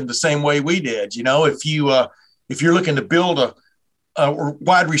question the same way we did. If you're looking to build a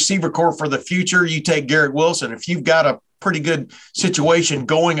wide receiver core for the future, you take Garrett Wilson. If you've got a pretty good situation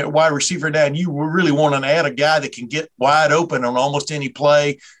going at wide receiver now, and you really want to add a guy that can get wide open on almost any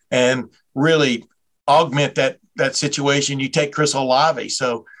play and really augment that situation, you take Chris Olave.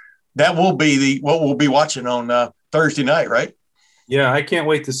 So that will be what we'll be watching on Thursday night, right? Yeah, I can't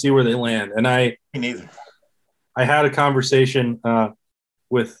wait to see where they land. And Me neither. I had a conversation I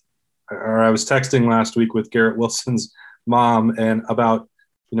was texting last week with Garrett Wilson's mom and about,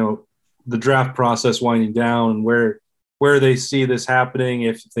 the draft process winding down and where they see this happening,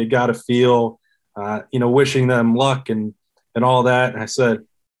 if they got a feel, wishing them luck and all that. And I said,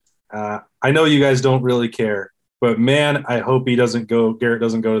 I know you guys don't really care, but man, I hope Garrett doesn't go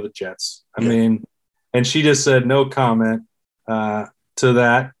to the Jets. I mean, and she just said no comment to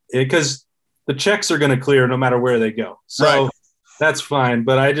that, because the checks are going to clear no matter where they go. So That's fine.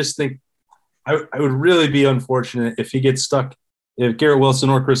 But I just think I would really be unfortunate if he gets stuck, if Garrett Wilson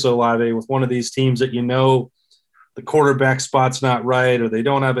or Chris Olave with one of these teams that the quarterback spot's not right, or they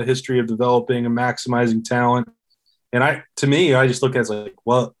don't have a history of developing and maximizing talent. And I just look at it as like,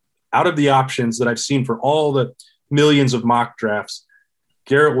 well, out of the options that I've seen for all the millions of mock drafts,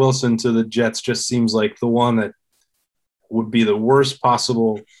 Garrett Wilson to the Jets just seems like the one that would be the worst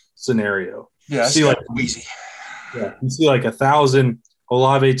possible scenario. Yeah, easy. Yeah, you see like 1,000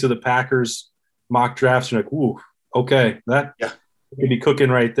 Olave to the Packers mock drafts, and you're like, ooh, okay, that could be cooking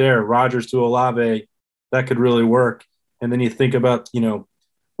right there. Rodgers to Olave, that could really work. And then you think about,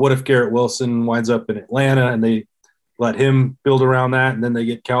 what if Garrett Wilson winds up in Atlanta and they let him build around that, and then they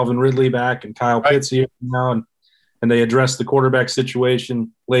get Calvin Ridley back and Kyle Pitts here now, and they address the quarterback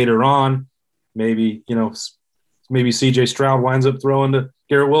situation later on. Maybe C.J. Stroud winds up throwing to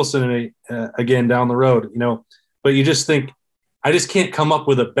Garrett Wilson again down the road, But you just think, I just can't come up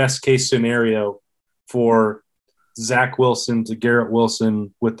with a best case scenario for Zach Wilson to Garrett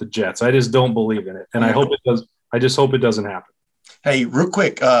Wilson with the Jets. I just don't believe in it, and I hope it does. I just hope it doesn't happen. Hey, real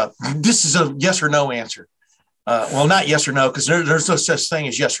quick, this is a yes or no answer. Well, not yes or no, because there's no such thing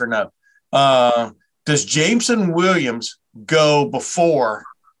as yes or no. Does Jameson Williams go before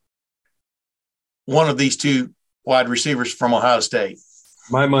one of these two wide receivers from Ohio State?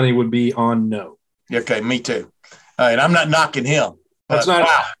 My money would be on no. Okay, me too. And I'm not knocking him. But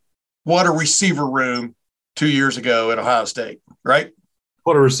wow, what a receiver room 2 years ago at Ohio State, right?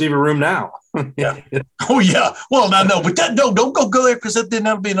 What a receiver room now. Yeah. Oh, yeah. Well, no, but don't go there, because then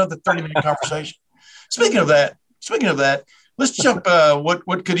that'll be another 30-minute conversation. Speaking of that, let's jump.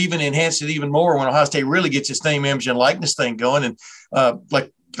 What could even enhance it even more when Ohio State really gets its name, image, and likeness thing going? And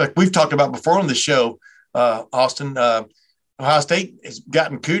like we've talked about before on the show, Austin, Ohio State has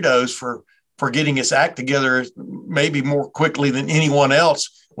gotten kudos for getting its act together maybe more quickly than anyone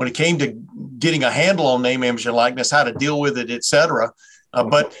else when it came to getting a handle on name, image, and likeness, how to deal with it, et cetera.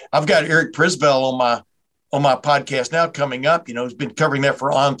 But I've got Eric Prisbell on my podcast now coming up. He's been covering that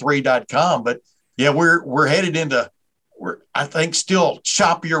for on3.com. But yeah, we're headed into I think still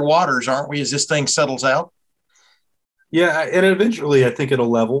choppier waters, aren't we, as this thing settles out? Yeah, and eventually I think it'll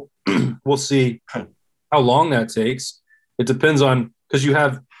level. We'll see how long that takes. It depends on, because you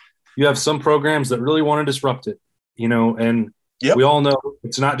have some programs that really want to disrupt it, and yep. We all know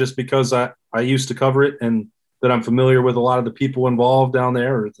it's not just because I used to cover it and that I'm familiar with a lot of the people involved down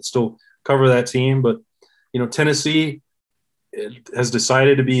there or that still cover that team. But, Tennessee has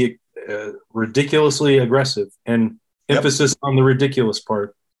decided to be ridiculously aggressive and emphasis on the ridiculous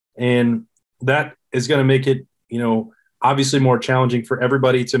part. And that is going to make it, obviously more challenging for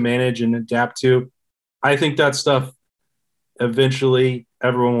everybody to manage and adapt to. I think that stuff eventually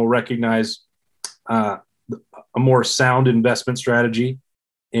everyone will recognize a more sound investment strategy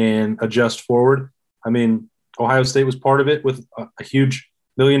and adjust forward. I mean, Ohio State was part of it with a huge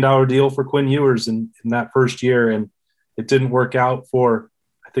 $1 million deal for Quinn Ewers in that first year. And it didn't work out for,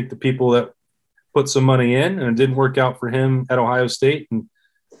 I think, the people that put some money in, and it didn't work out for him at Ohio State. And,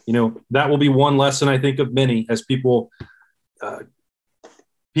 that will be one lesson, I think, of many as people,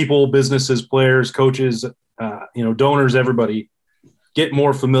 businesses, players, coaches, donors, everybody get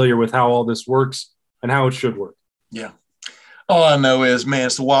more familiar with how all this works and how it should work. Yeah. All I know is, man,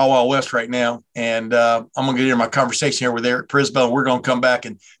 it's the Wild Wild West right now. And I'm going to get into my conversation here with Eric Prisbell. We're going to come back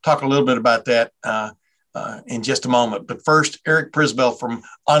and talk a little bit about that in just a moment. But first, Eric Prisbell from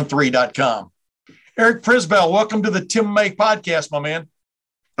on3.com. Eric Prisbell, welcome to the Tim May podcast, my man.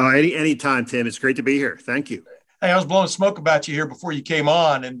 Anytime, Tim. It's great to be here. Thank you. Hey, I was blowing smoke about you here before you came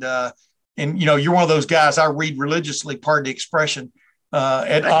on. And you're one of those guys I read religiously, pardon the expression,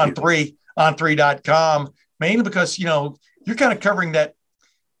 at on3.com, mainly because, you're kind of covering that.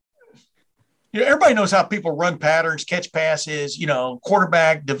 Everybody knows how people run patterns, catch passes,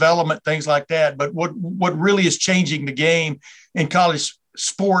 quarterback development, things like that. But what really is changing the game in college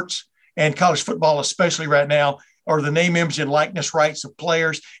sports and college football, especially right now, are the name, image, and likeness rights of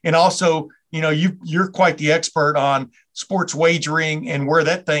players. And also, you're quite the expert on sports wagering and where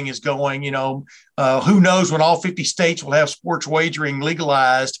that thing is going. Who knows when all 50 states will have sports wagering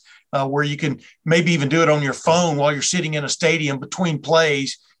legalized, where you can maybe even do it on your phone while you're sitting in a stadium between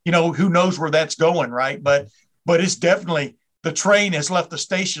plays. Who knows where that's going, right? But it's definitely, the train has left the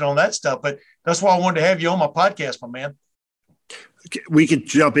station on that stuff. But that's why I wanted to have you on my podcast, my man. We could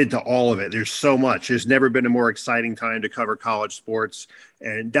jump into all of it. There's so much. There's never been a more exciting time to cover college sports.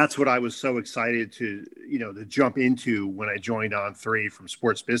 And that's what I was so excited to jump into when I joined On3 from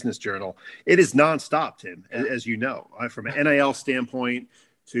Sports Business Journal. It is nonstop, Tim, as you know, from an NIL standpoint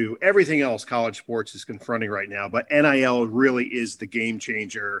to everything else college sports is confronting right now. But NIL really is the game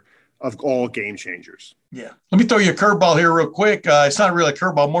changer of all game changers. Yeah. Let me throw you a curveball here real quick. It's not really a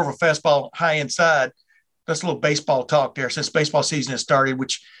curveball, more of a fastball high inside. That's a little baseball talk there since baseball season has started,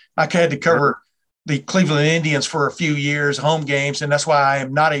 which I had to cover the Cleveland Indians for a few years, home games. And that's why I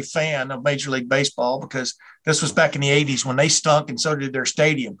am not a fan of Major League Baseball, because this was back in the 80s when they stunk and so did their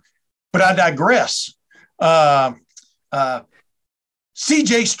stadium. But I digress.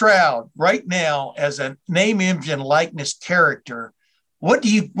 C.J. Stroud right now as a name, image, and likeness character. What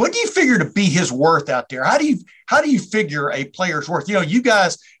do you figure to be his worth out there? How do you figure a player's worth? You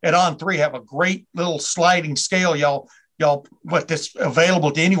guys at On3 have a great little sliding scale. Y'all, that's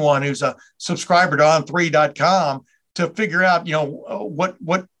available to anyone who's a subscriber to on3.com to figure out,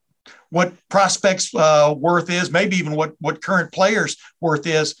 what prospects worth is, maybe even what current players worth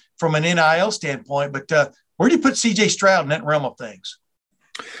is from an NIL standpoint. But where do you put C.J. Stroud in that realm of things?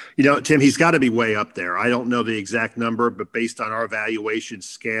 Tim, he's got to be way up there. I don't know the exact number, but based on our valuation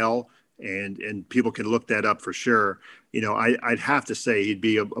scale, and people can look that up for sure, I'd have to say he'd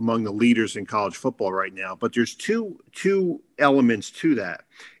be among the leaders in college football right now. But there's two elements to that.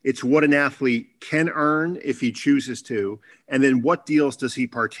 It's what an athlete can earn if he chooses to, and then what deals does he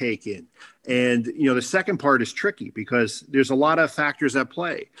partake in? And, the second part is tricky because there's a lot of factors at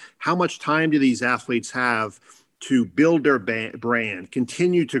play. How much time do these athletes have to build their brand,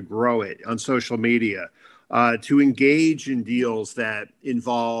 continue to grow it on social media, to engage in deals that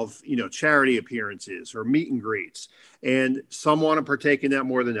involve, charity appearances or meet and greets. And some want to partake in that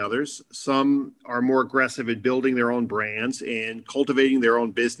more than others. Some are more aggressive in building their own brands and cultivating their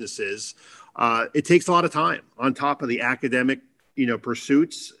own businesses It takes a lot of time on top of the academic,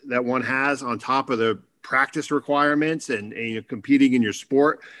 pursuits that one has, on top of the practice requirements and competing in your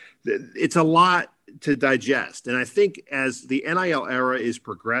sport. It's a lot to digest. And I think as the NIL era is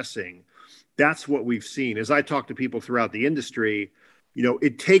progressing, that's what we've seen. As I talk to people throughout the industry,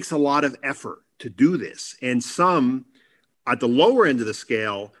 it takes a lot of effort to do this. And some at the lower end of the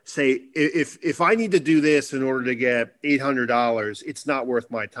scale say, if I need to do this in order to get $800, it's not worth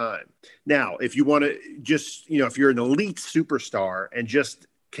my time. Now, if you want to just, if you're an elite superstar and just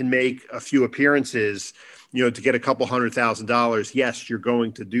can make a few appearances, to get a couple $100,000, yes, you're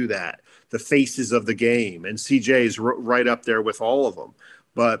going to do that. The faces of the game, and CJ is right up there with all of them.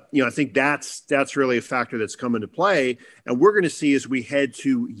 But, I think that's really a factor that's come into play. And we're going to see as we head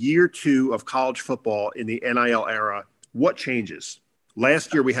to year 2 of college football in the NIL era, what changes.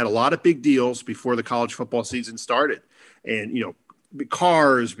 Last year, we had a lot of big deals before the college football season started. And,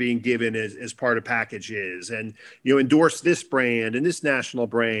 cars being given as part of packages, and, endorse this brand and this national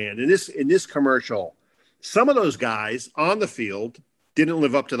brand and this commercial. Some of those guys on the field didn't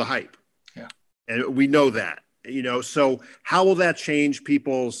live up to the hype. Yeah. And we know that. So how will that change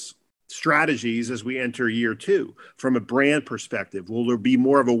people's strategies as we enter year 2 from a brand perspective? Will there be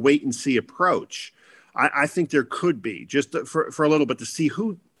more of a wait and see approach? I think there could be, just for a little bit, to see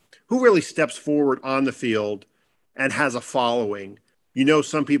who really steps forward on the field and has a following.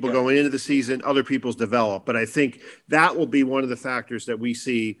 Some people going into the season, other people's develop, but I think that will be one of the factors that we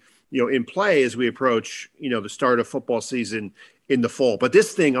see, in play as we approach, the start of football season in the fall. But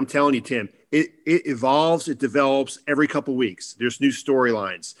this thing, I'm telling you, Tim, it evolves, it develops every couple of weeks. There's new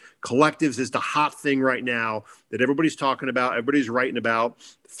storylines. Collectives is the hot thing right now that everybody's talking about, everybody's writing about.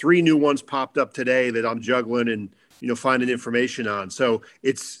 3 new ones popped up today that I'm juggling and, finding information on. So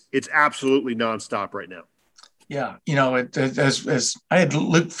it's absolutely nonstop right now. Yeah. As I had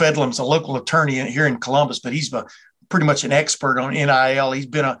Luke Fedlam's a local attorney here in Columbus, but he's pretty much an expert on NIL.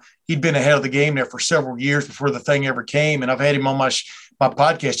 He'd been ahead of the game there for several years before the thing ever came. And I've had him on my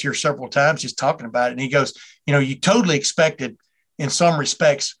podcast here several times just talking about it. And he goes, you totally expected in some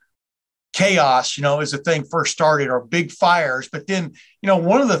respects chaos, as the thing first started, or big fires. But then,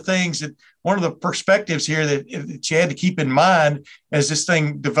 one of the perspectives here that you had to keep in mind as this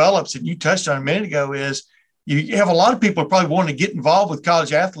thing develops, and you touched on a minute ago, is you have a lot of people probably wanting to get involved with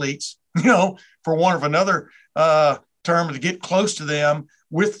college athletes, for one of another term, to get close to them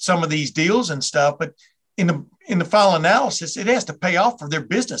with some of these deals and stuff. But in the final analysis, it has to pay off for their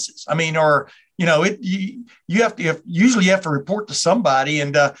businesses. I mean, or, you usually have to report to somebody.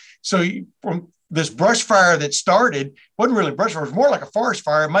 And so from this brush fire that started, wasn't really brush fire, it was more like a forest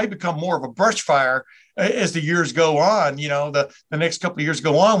fire. It might become more of a brush fire as the years go on, the next couple of years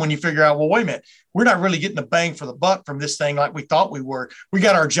go on, when you figure out, well, wait a minute, we're not really getting the bang for the buck from this thing like we thought we were. We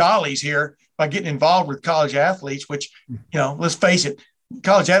got our jollies here by getting involved with college athletes, which, let's face it,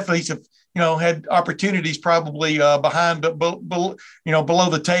 college athletes have, had opportunities probably behind, below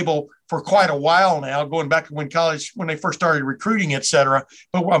the table for quite a while now, going back to when they first started recruiting, et cetera.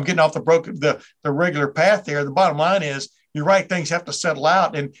 But I'm getting off the regular path there. The bottom line is, you're right, things have to settle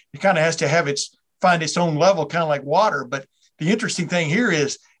out, and it kind of has to find its own level, kind of like water. But the interesting thing here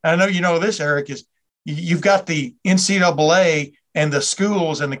is, and I know you know this, Eric, is you've got the NCAA and the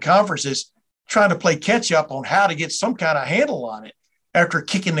schools and the conferences trying to play catch up on how to get some kind of handle on it after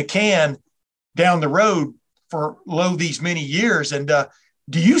kicking the can down the road for these many years. And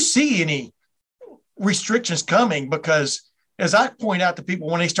do you see any restrictions coming? Because as I point out to people,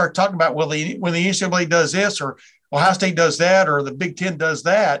 when they start talking about, when the NCAA does this, or Ohio State does that, or the Big Ten does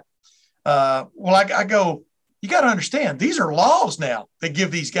that, I go, you got to understand, these are laws now that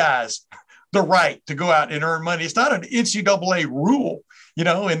give these guys the right to go out and earn money. It's not an NCAA rule,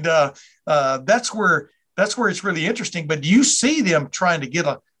 and that's where it's really interesting. But do you see them trying to get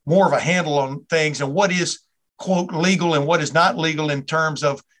more of a handle on things, and what is, quote, legal and what is not legal in terms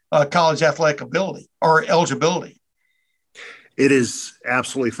of college athletic ability or eligibility? It is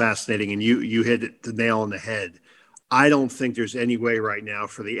absolutely fascinating, and you hit the nail on the head. I don't think there's any way right now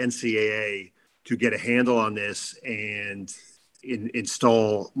for the NCAA to get a handle on this and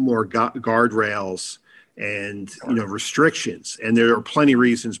install more guardrails and restrictions. And there are plenty of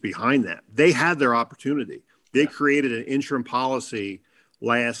reasons behind that. They had their opportunity. They created an interim policy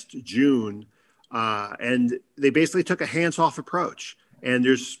last June, and they basically took a hands-off approach. And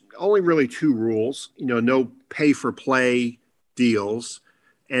there's only really 2 rules, no pay-for-play deals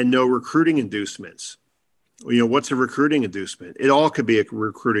and no recruiting inducements. What's a recruiting inducement? It all could be a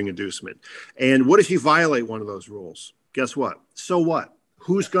recruiting inducement. And what if you violate one of those rules? Guess what? So what?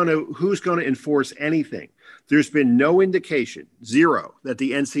 Who's going to enforce anything? There's been no indication, zero, that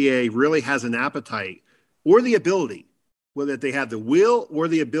the NCAA really has an appetite or the ability, whether they have the will or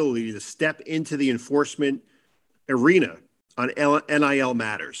the ability to step into the enforcement arena on NIL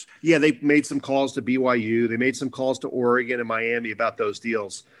matters. Yeah, they made some calls to BYU. They made some calls to Oregon and Miami about those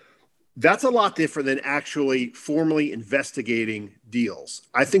deals. That's a lot different than actually formally investigating deals.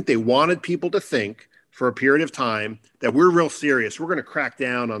 I think they wanted people to think for a period of time that we're real serious. We're going to crack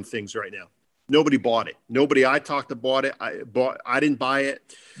down on things right now. Nobody bought it. Nobody I talked to bought it. I didn't buy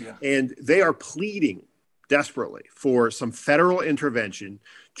it. Yeah. And they are pleading desperately for some federal intervention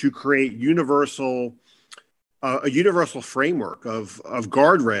to create a universal framework of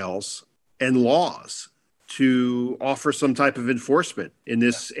guardrails and laws to offer some type of enforcement in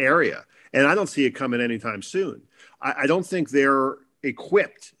this area. And I don't see it coming anytime soon. I don't think they're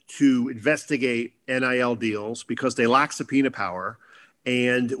equipped to investigate NIL deals because they lack subpoena power.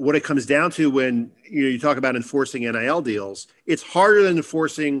 And what it comes down to when you talk about enforcing NIL deals, it's harder than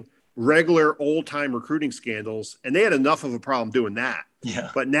enforcing regular old-time recruiting scandals. And they had enough of a problem doing that.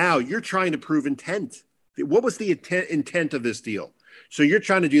 Yeah. But now you're trying to prove intent. What was the intent of this deal? So you're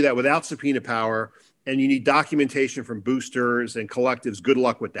trying to do that without subpoena power, and you need documentation from boosters and collectives. Good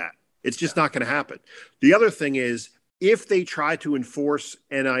luck with that. It's just not going to happen. The other thing is, if they try to enforce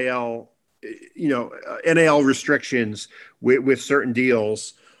NIL restrictions with certain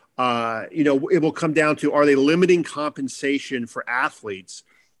deals, it will come down to, are they limiting compensation for athletes,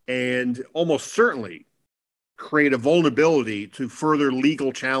 and almost certainly create a vulnerability to further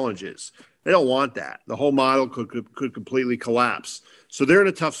legal challenges. They don't want that. The whole model could completely collapse. So they're in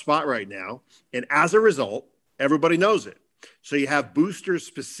a tough spot right now. And as a result, everybody knows it. So you have boosters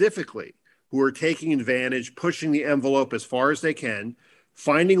specifically who are taking advantage, pushing the envelope as far as they can,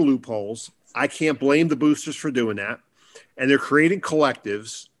 finding loopholes. I can't blame the boosters for doing that. And they're creating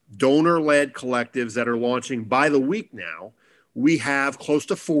collectives, donor-led collectives that are launching by the week now. We have close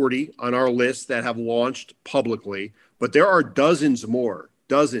to 40 on our list that have launched publicly, but there are dozens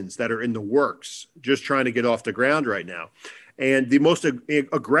that are in the works, just trying to get off the ground right now. And the most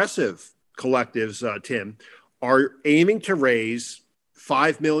aggressive collectives, Tim, are aiming to raise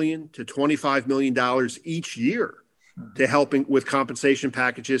 $5 million to $25 million each year to helping with compensation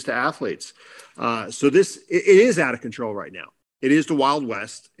packages to athletes. So it is out of control right now. It is the Wild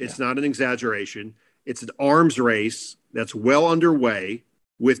West. It's not an exaggeration. It's an arms race that's well underway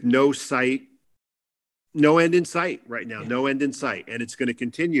with no end in sight right now, no end in sight. And it's going to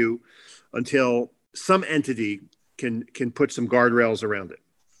continue until some entity can put some guardrails around it.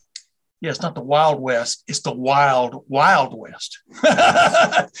 Yeah, it's not the Wild West. It's the Wild West.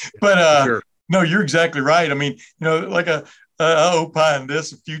 But sure. No, you're exactly right. I mean, like I opined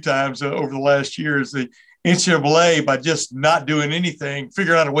this a few times over the last years, the NCAA, by just not doing anything,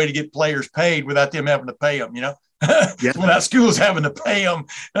 figuring out a way to get players paid without them having to pay them, without schools having to pay them.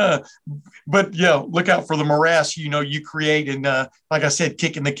 But look out for the morass, you create. And like I said,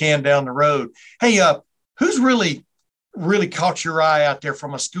 kicking the can down the road. Hey, who's really caught your eye out there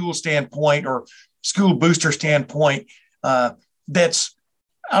from a school standpoint or school booster standpoint? That's,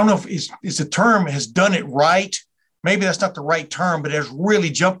 I don't know if is the term has done it right. Maybe that's not the right term, but has really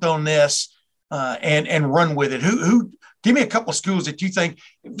jumped on this and run with it. Who give me a couple of schools that you think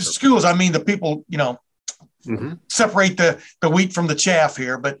schools, I mean, the people, separate the wheat from the chaff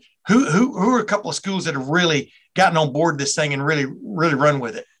here, but who are a couple of schools that have really gotten on board this thing and really run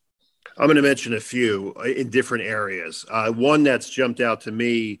with it? I'm going to mention a few in different areas. One that's jumped out to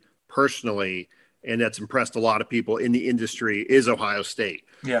me personally, and that's impressed a lot of people in the industry, is Ohio State.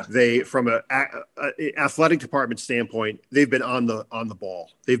 Yeah, they, from an athletic department standpoint, they've been on the ball.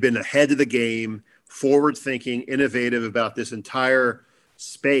 They've been ahead of the game, forward thinking, innovative about this entire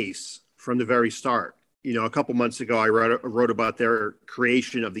space from the very start. A couple months ago, I wrote about their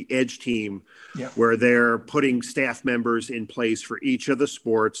creation of the Edge team, where they're putting staff members in place for each of the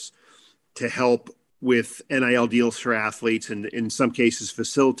sports to help with NIL deals for athletes, and in some cases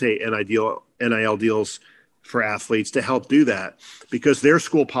facilitate NIL deals for athletes to help do that, because their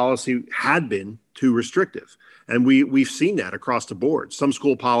school policy had been too restrictive. And we've seen that across the board. Some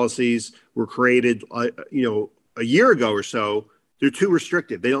school policies were created, a year ago or so. They're too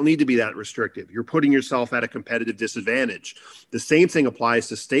restrictive. They don't need to be that restrictive. You're putting yourself at a competitive disadvantage. The same thing applies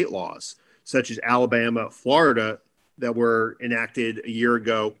to state laws, such as Alabama, Florida, that were enacted a year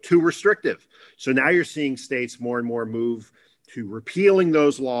ago, too restrictive. So now you're seeing states more and more move to repealing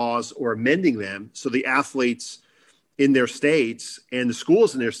those laws or amending them so the athletes in their states and the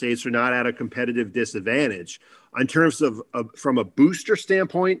schools in their states are not at a competitive disadvantage. In terms of from a booster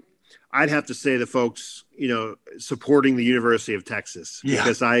standpoint, I'd have to say the folks, supporting the University of Texas,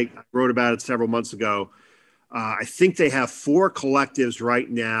 because I wrote about it several months ago. I think they have 4 collectives right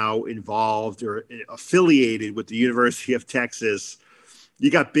now involved or affiliated with the University of Texas. You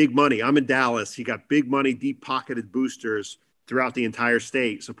got big money. I'm in Dallas. You got big money, deep-pocketed boosters throughout the entire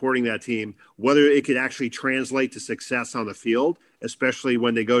state supporting that team. Whether it could actually translate to success on the field, especially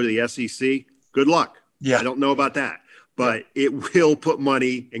when they go to the SEC, good luck. Yeah. I don't know about that. But it will put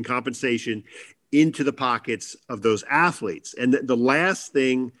money and compensation into the pockets of those athletes. And the last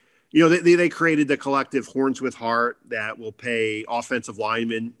thing, they created the collective Horns with Heart that will pay offensive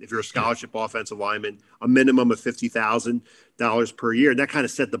linemen, if you're a scholarship offensive lineman, a minimum of $50,000 per year. And that kind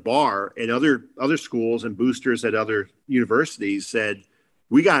of set the bar. And other schools and boosters at other universities said,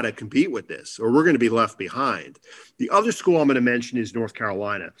 we got to compete with this or we're going to be left behind. The other school I'm going to mention is North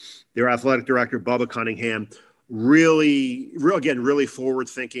Carolina. Their athletic director, Bubba Cunningham, really forward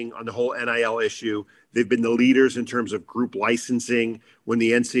thinking on the whole NIL issue. They've been the leaders in terms of group licensing. When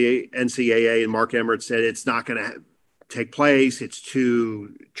the NCAA and Mark Emmert said it's not going to take place, it's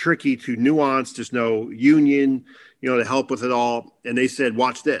too tricky, too nuanced. There's no union, to help with it all. And they said,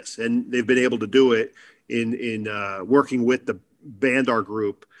 watch this. And they've been able to do it in working with the Bandar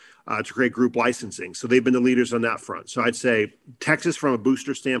group to create group licensing. So they've been the leaders on that front. So I'd say Texas from a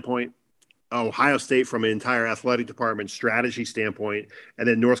booster standpoint, Ohio State from an entire athletic department strategy standpoint, and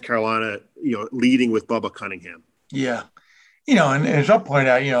then North Carolina, leading with Bubba Cunningham. Yeah. And as I point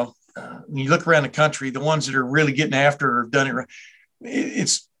out, when you look around the country, the ones that are really getting after or have done it right,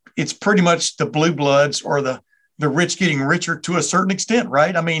 it's pretty much the blue bloods or the rich getting richer to a certain extent,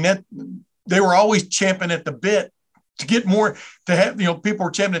 right? I mean, that they were always champing at the bit to get more, to have, people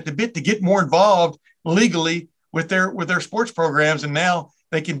were champing at the bit to get more involved legally with their sports programs. And now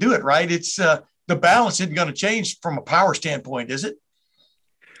they can do it, right? It's the balance isn't going to change from a power standpoint, is it?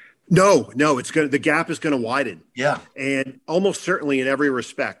 No, the gap is going to widen. Yeah. And almost certainly in every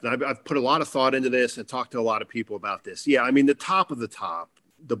respect. I've put a lot of thought into this and talked to a lot of people about this. Yeah. I mean, the top of the top,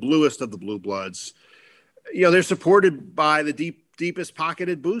 the bluest of the blue bloods, they're supported by the deepest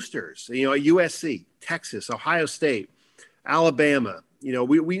pocketed boosters, USC, Texas, Ohio State, Alabama,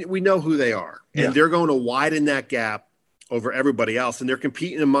 we know who they are, and they're going to widen that gap over everybody else. And they're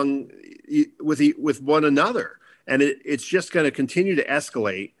competing with one another. And it's just going to continue to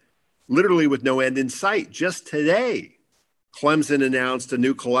escalate literally with no end in sight. Just today, Clemson announced a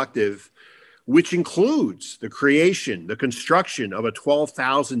new collective, which includes the construction of a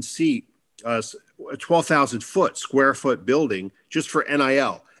 12,000 square foot building just for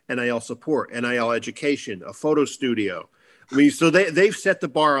NIL support, NIL education, a photo studio. I mean, so they've set the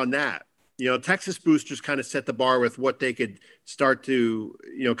bar on that. Texas boosters kind of set the bar with what they could start to,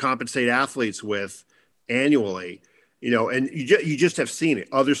 compensate athletes with annually, and you just have seen it.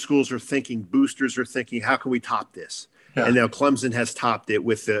 Other schools are thinking, boosters are thinking, how can we top this? Yeah. And now Clemson has topped it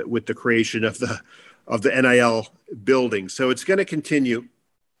with the creation of the NIL building. So it's going to continue.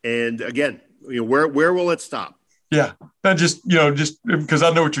 And again, where will it stop? Yeah, that just because I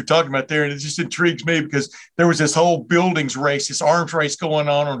know what you're talking about there, and it just intrigues me because there was this whole buildings race, this arms race going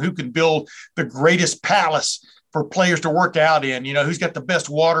on who can build the greatest palace for players to work out in. Who's got the best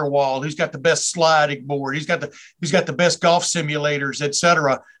water wall, who's got the best sliding board, who's got the best golf simulators, et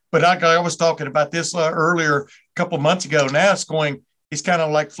cetera. But I was talking about this earlier a couple of months ago. Now it's kind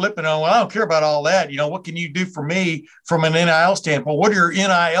of like flipping on. Well, I don't care about all that. What can you do for me from an NIL standpoint? What are your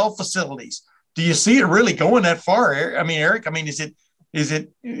NIL facilities? Do you see it really going that far? I mean, Eric, is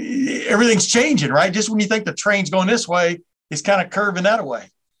it everything's changing, right? Just when you think the train's going this way, it's kind of curving that way.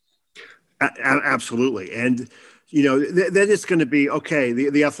 Absolutely. And, then it's going to be, okay,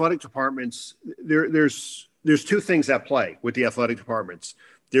 the athletic departments, there's 2 things at play with the athletic departments.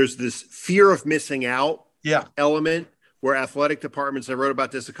 There's this fear of missing out element where athletic departments, I wrote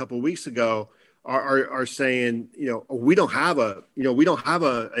about this a couple of weeks ago, are saying, we don't have a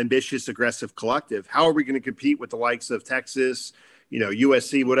ambitious, aggressive collective. How are we going to compete with the likes of Texas,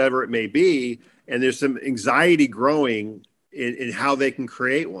 USC, whatever it may be? And there's some anxiety growing in how they can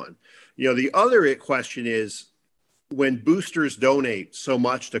create one. The other question is, when boosters donate so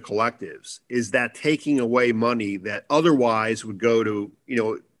much to collectives, is that taking away money that otherwise would go to,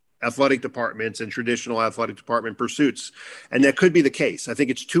 athletic departments and traditional athletic department pursuits? And that could be the case. I think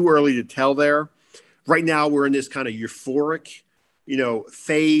it's too early to tell there. Right now, we're in this kind of euphoric,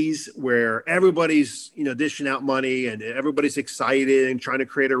 phase where everybody's, dishing out money and everybody's excited and trying to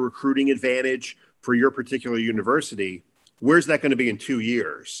create a recruiting advantage for your particular university. Where's that going to be in 2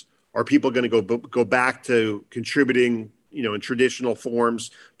 years? Are people going to go back to contributing, in traditional forms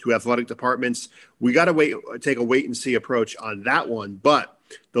to athletic departments? We got to take a wait and see approach on that one. But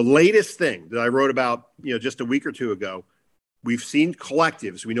The latest thing that I wrote about, just a week or two ago, we've seen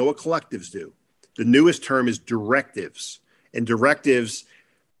collectives. We know what collectives do. The newest term is directives. And directives,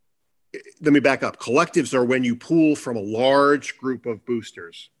 let me back up. Collectives are when you pool from a large group of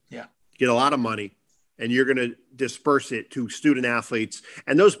boosters. Yeah. Get a lot of money, and you're going to disperse it to student athletes.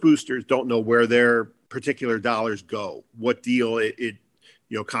 And those boosters don't know where their particular dollars go, what deal it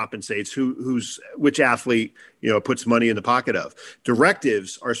compensates, which athlete, puts money in the pocket of.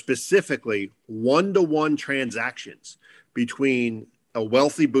 Directives are specifically one-to-one transactions between a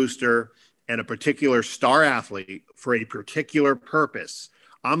wealthy booster and a particular star athlete for a particular purpose.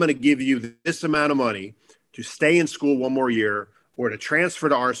 I'm going to give you this amount of money to stay in school one more year, or to transfer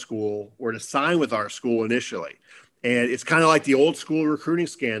to our school, or to sign with our school initially. And it's kind of like the old school recruiting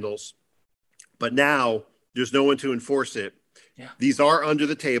scandals, but now there's no one to enforce it. Yeah. These are under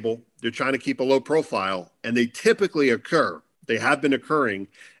the table. They're trying to keep a low profile, and they typically occur. They have been occurring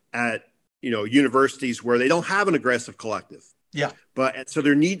at, universities where they don't have an aggressive collective. Yeah. But so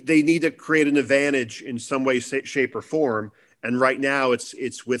they need to create an advantage in some way, shape, or form. And right now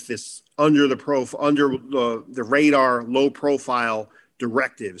it's with this under the radar, low profile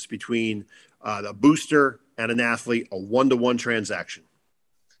directives between the booster and an athlete, a one-to-one transaction.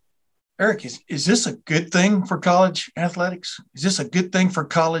 Eric, is this a good thing for college athletics? Is this a good thing for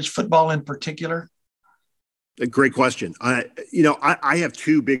college football in particular? A great question. I have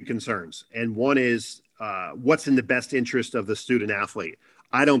two big concerns, and one is what's in the best interest of the student athlete.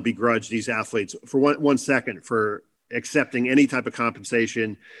 I don't begrudge these athletes for one second for accepting any type of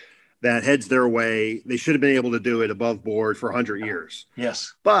compensation that heads their way. They should have been able to do it above board for 100 years.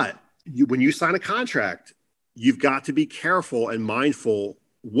 Yes. But when you sign a contract, you've got to be careful and mindful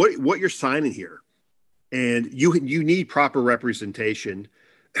what you're signing here. And you need proper representation.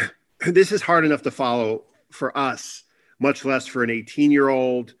 This is hard enough to follow for us, much less for an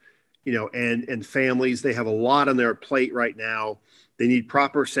 18-year-old, and families. They have a lot on their plate right now. They need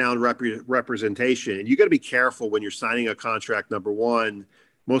proper sound representation. And you got to be careful when you're signing a contract, number one,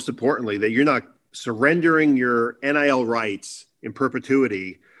 most importantly, that you're not surrendering your NIL rights in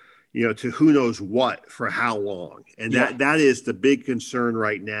perpetuity, to who knows what for how long. And that is the big concern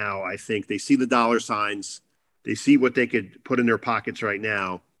right now. I think they see the dollar signs. They see what they could put in their pockets right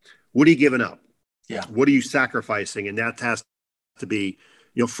now. What are you giving up? Yeah. What are you sacrificing? And that has to be,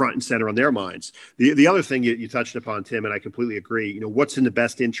 front and center on their minds. The other thing you touched upon, Tim, and I completely agree, what's in the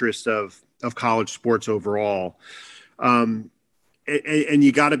best interest of college sports overall. And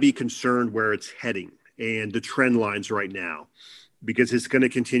you got to be concerned where it's heading and the trend lines right now, because it's going to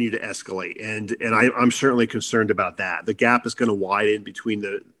continue to escalate. And I'm certainly concerned about that. The gap is going to widen between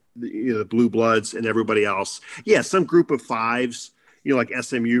the blue bloods and everybody else. Yeah, some group of fives, like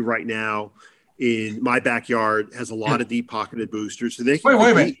SMU right now in my backyard has a lot of deep pocketed boosters. So wait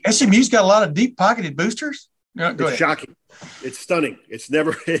a minute. SMU's got a lot of deep pocketed boosters? No, it's shocking. It's stunning. It's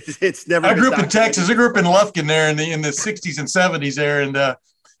never. I grew up in Texas. I grew up in Lufkin there in the 60s and 70s there, and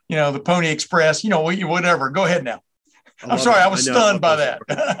the Pony Express. Whatever. Go ahead now. I'm sorry. I was stunned by that.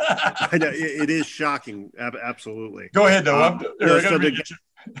 I know it is shocking. Absolutely. Go ahead though.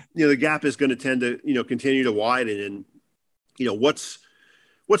 The gap is going to tend to continue to widen, and what's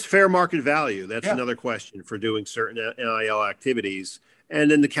fair market value? That's another question for doing certain NIL activities. And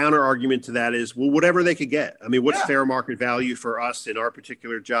then the counter argument to that is, well, whatever they could get. I mean, what's fair market value for us in our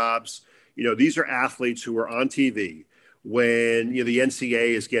particular jobs? These are athletes who are on TV when, the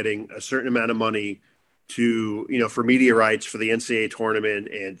NCAA is getting a certain amount of money to, for media rights for the NCAA tournament,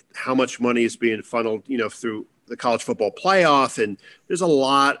 and how much money is being funneled, through the college football playoff. And there's a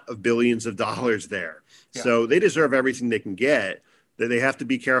lot of billions of dollars there. Yeah. So they deserve everything they can get. That they have to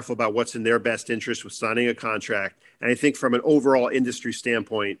be careful about what's in their best interest with signing a contract. And I think from an overall industry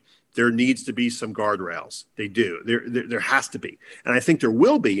standpoint, there needs to be some guardrails. They do. There has to be. And I think there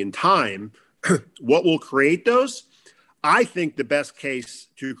will be in time. What will create those? I think the best case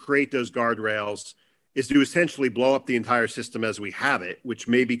to create those guardrails is to essentially blow up the entire system as we have it, which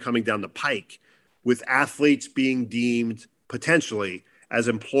may be coming down the pike, with athletes being deemed potentially as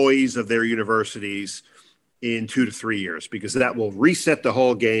employees of their universities in 2 to 3 years, because that will reset the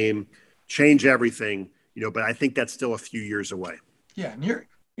whole game, change everything, but I think that's still a few years away. Yeah.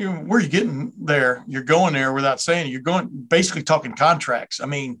 And where you're getting there, you're going there without saying it. You're going basically talking contracts. I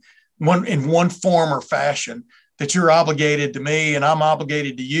mean, in one form or fashion, that you're obligated to me and I'm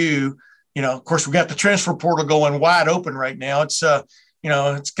obligated to you. Of course, we got the transfer portal going wide open right now. It's,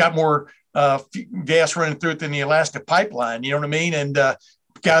 it's got more gas running through it than the Alaska pipeline. You know what I mean? And,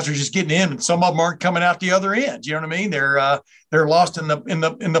 guys are just getting in, and some of them aren't coming out the other end. You know what I mean? They're lost in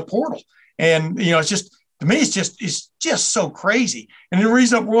the portal, and it's just to me, it's just so crazy. And the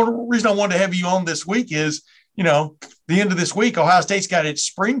reason I wanted to have you on this week is, the end of this week, Ohio State's got its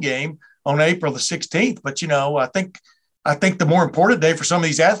spring game on April the 16th. But, I think the more important day for some of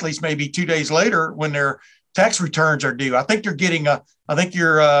these athletes may be 2 days later when their tax returns are due. I think they're getting I think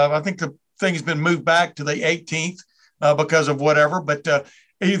the thing has been moved back to the 18th because of whatever, but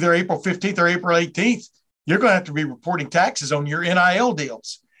either April 15th or April 18th, you're going to have to be reporting taxes on your NIL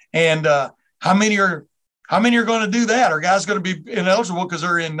deals. And how many are going to do that? Are guys going to be ineligible because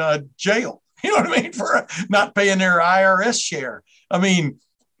they're in jail? You know what I mean? For not paying their IRS share. I mean,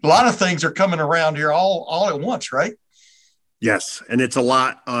 a lot of things are coming around here all at once, right? Yes. And it's a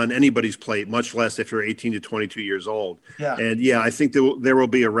lot on anybody's plate, much less if you're 18 to 22 years old. Yeah. And I think there will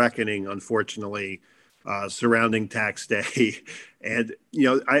be a reckoning, unfortunately, surrounding tax day. And,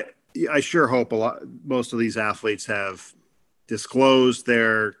 I sure hope most of these athletes have disclosed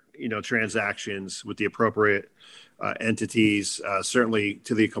their, transactions with the appropriate entities, certainly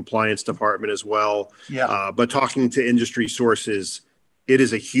to the compliance department as well. Yeah. But talking to industry sources, it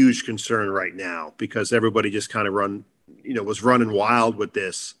is a huge concern right now because everybody just kind of was running wild with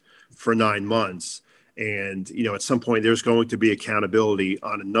this for 9 months. And, at some point there's going to be accountability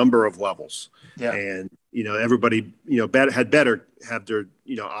on a number of levels. Yeah. And, everybody, had better have their,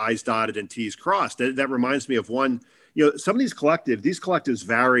 I's dotted and T's crossed. That reminds me of one, some of these collectives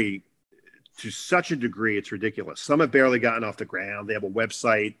vary to such a degree. It's ridiculous. Some have barely gotten off the ground. They have a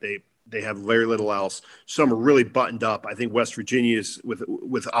website. They have very little else. Some are really buttoned up. I think West Virginia is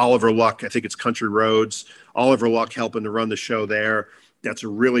with Oliver Luck. I think it's Country Roads. Oliver Luck helping to run the show there. That's a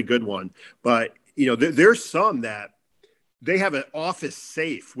really good one. But, there's some that they have an office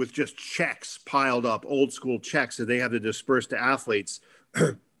safe with just checks piled up, old school checks that they have to disperse to athletes.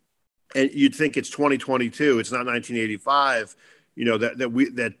 And you'd think it's 2022. It's not 1985,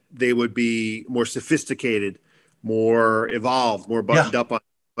 that they would be more sophisticated, more evolved, more buttoned up on.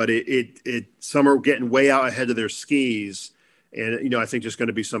 But some are getting way out ahead of their skis. And, I think there's going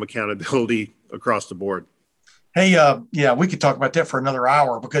to be some accountability across the board. Hey, we could talk about that for another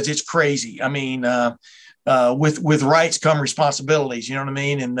hour because it's crazy. I mean, with rights come responsibilities, you know what I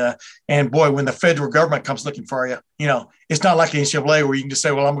mean? And boy, when the federal government comes looking for you, it's not like the NCAA where you can just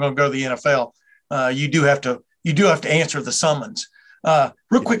say, well, I'm going to go to the NFL. You do have to answer the summons.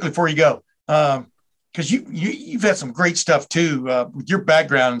 Real quickly before you go, because you've had some great stuff too with your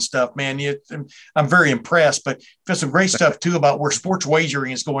background and stuff, man. I'm very impressed, but you've had some great stuff too about where sports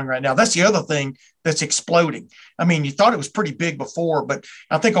wagering is going right now. That's the other thing that's exploding. I mean, you thought it was pretty big before, but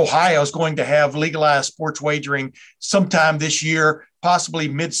I think Ohio is going to have legalized sports wagering sometime this year, possibly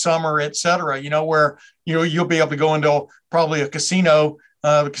midsummer, et cetera, where, you'll be able to go into probably a casino,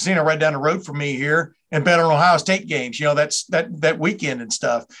 the casino right down the road from me here and bet on Ohio State games, that's that weekend and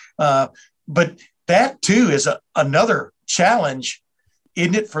stuff. But that too is another challenge,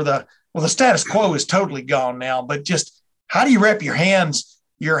 isn't it? The status quo is totally gone now, but just how do you wrap your hands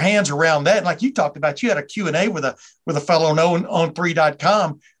around that? And like you talked about, you had a Q&A with a fellow on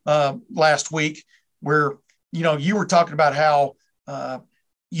 3.com last week where, you were talking about how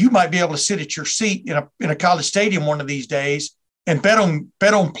you might be able to sit at your seat in a college stadium one of these days and bet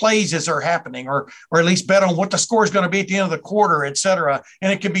on plays as they're happening, or at least bet on what the score is going to be at the end of the quarter, et cetera.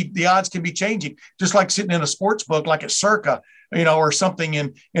 And the odds can be changing, just like sitting in a sports book, like at Circa, or something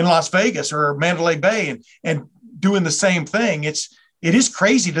in Las Vegas or Mandalay Bay and doing the same thing. It is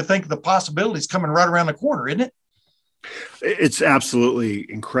crazy to think of the possibilities coming right around the corner, isn't it? It's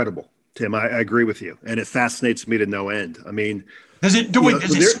absolutely incredible, Tim. I agree with you. And it fascinates me to no end. I mean, does it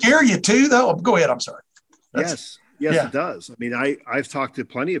scare you too, though? Go ahead. I'm sorry. Yes, It does. I mean, I've talked to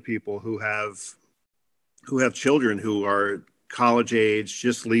plenty of people who have children who are college age,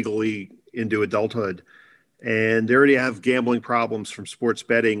 just legally into adulthood, and they already have gambling problems from sports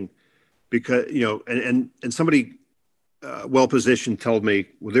betting because, and somebody well-positioned told me,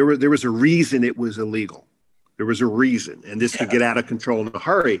 well, there was a reason it was illegal. There was a reason, and this could get out of control in a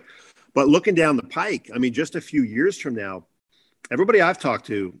hurry. But looking down the pike, I mean, just a few years from now, everybody I've talked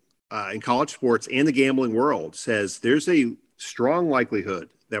to in college sports and the gambling world says there's a strong likelihood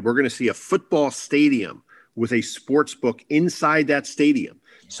that we're going to see a football stadium with a sports book inside that stadium.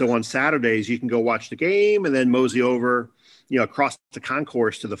 So on Saturdays, you can go watch the game and then mosey over, across the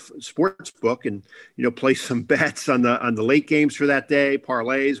concourse to the sports book and, play some bets on the late games for that day,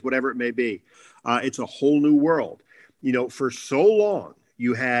 parlays, whatever it may be. It's a whole new world. For so long,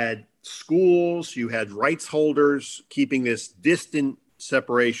 you had schools, you had rights holders keeping this distant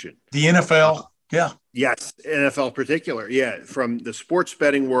separation. The NFL. Yes. NFL in particular. Yeah. From the sports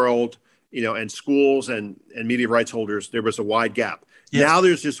betting world, and schools and media rights holders, there was a wide gap. Yes. Now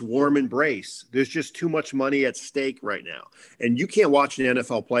there's this warm embrace. There's just too much money at stake right now. And you can't watch an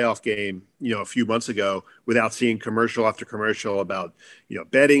NFL playoff game, a few months ago without seeing commercial after commercial about,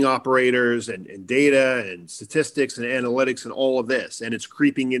 betting operators and data and statistics and analytics and all of this. And it's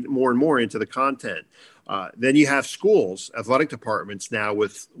creeping in more and more into the content. Then you have schools, athletic departments now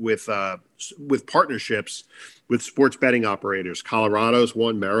with partnerships with sports betting operators. Colorado's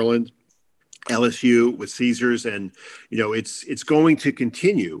one, Maryland, LSU with Caesars, and it's going to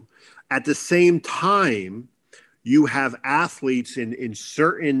continue. At the same time, you have athletes in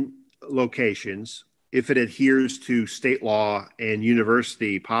certain locations, if it adheres to state law and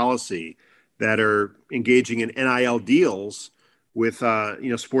university policy, that are engaging in NIL deals with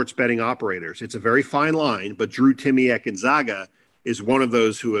sports betting operators. It's a very fine line, but Drew Timme at Gonzaga is one of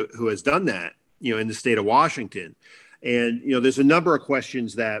those who has done that, in the state of Washington. And there's a number of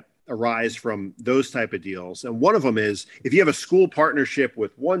questions that arise from those type of deals. And one of them is, if you have a school partnership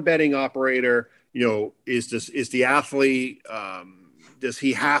with one betting operator, is the athlete, does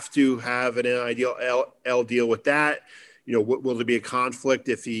he have to have an NIL deal with that? Will there be a conflict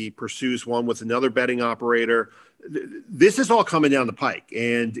if he pursues one with another betting operator? This is all coming down the pike,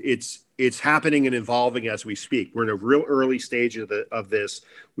 and it's happening and evolving as we speak. We're in a real early stage of this.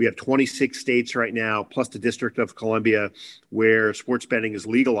 We have 26 states right now, plus the District of Columbia, where sports betting is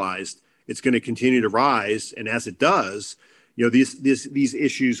legalized. It's going to continue to rise, and as it does, these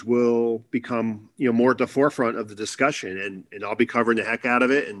issues will become more at the forefront of the discussion, and I'll be covering the heck out of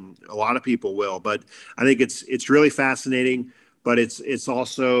it, and a lot of people will. But I think it's really fascinating. But it's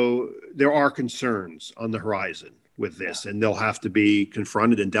also, there are concerns on the horizon with this, and they'll have to be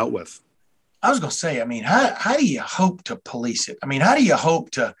confronted and dealt with. I was going to say, how do you hope to police it? How do you hope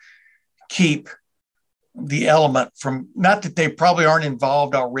to keep the element from, not that they probably aren't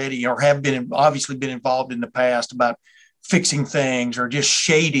involved already or have obviously been involved in the past about fixing things or just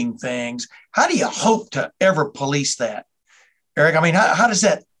shading things. How do you hope to ever police that, Eric? How does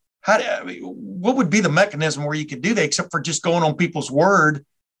that, what would be the mechanism where you could do that, except for just going on people's word,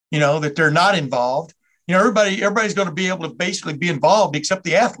 that they're not involved? Everybody's going to be able to basically be involved except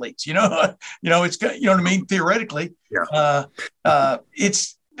the athletes, it's, what I mean? Theoretically, yeah.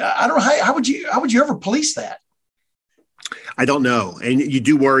 It's, I don't know. How would you ever police that? I don't know. And you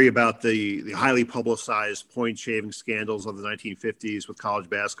do worry about the highly publicized point shaving scandals of the 1950s with college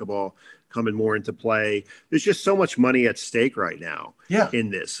basketball coming more into play. There's just so much money at stake right now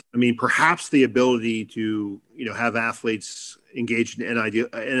in this. Perhaps the ability to, have athletes engage in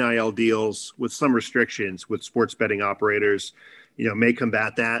NIL deals with some restrictions with sports betting operators, may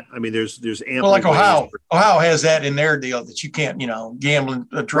combat that. There's ample. Well, like Ohio has that in their deal that you can't, gambling,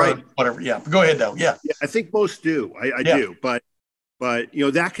 drug, right, whatever. Yeah. But go ahead though. Yeah. I think most do. I do. But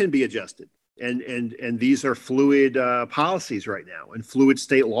that can be adjusted. And these are fluid policies right now and fluid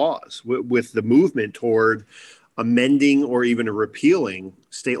state laws with the movement toward amending or even repealing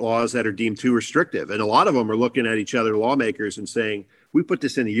state laws that are deemed too restrictive. And a lot of them are looking at each other, lawmakers, and saying, we put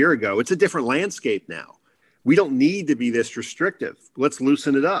this in a year ago. It's a different landscape now. We don't need to be this restrictive. Let's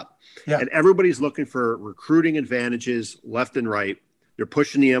loosen it up. Yeah. And everybody's looking for recruiting advantages left and right. They're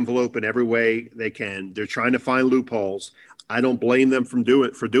pushing the envelope in every way they can. They're trying to find loopholes. I don't blame them for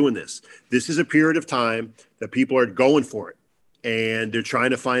doing this. This is a period of time that people are going for it, and they're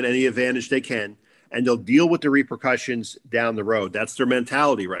trying to find any advantage they can, and they'll deal with the repercussions down the road. That's their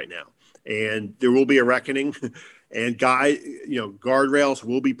mentality right now. And there will be a reckoning, and guardrails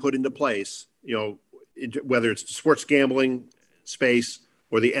will be put into place, whether it's the sports gambling space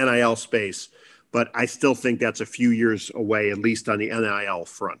or the NIL space. But I still think that's a few years away, at least on the NIL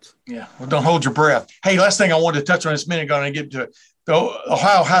front. Yeah. Well, don't hold your breath. Hey, last thing I wanted to touch on this minute ago, and get to it. The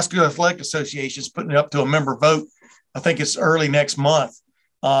Ohio High School Athletic Association is putting it up to a member vote. I think it's early next month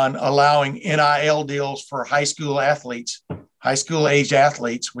on allowing NIL deals for high school athletes, high school age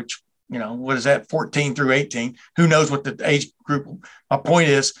athletes, which, what is that, 14 through 18? Who knows what the age group? My point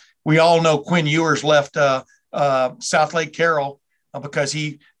is, we all know Quinn Ewers left South Lake Carroll because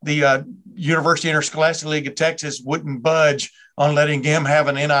the University Interscholastic League of Texas wouldn't budge on letting him have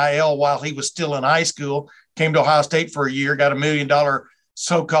an NIL while he was still in high school. Came to Ohio State for a year, got $1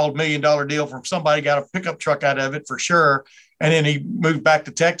 so-called $1 million deal from somebody, got a pickup truck out of it for sure. And then he moved back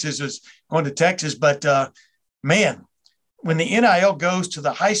to Texas, was going to Texas. But man, when the NIL goes to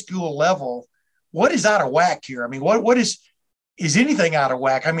the high school level, what is out of whack here? What is anything out of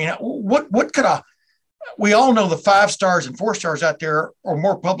whack? What could we all know the 5 stars and 4 stars out there are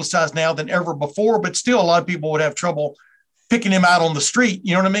more publicized now than ever before, but still a lot of people would have trouble picking them out on the street.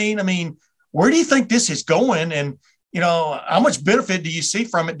 You know what I mean? Where do you think this is going? And, how much benefit do you see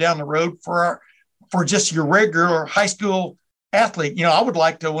from it down the road for just your regular high school athlete. I would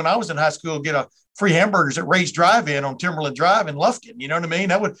like to, when I was in high school, get a free hamburgers at Ray's Drive-In on Timberland Drive in Lufkin. You know what I mean?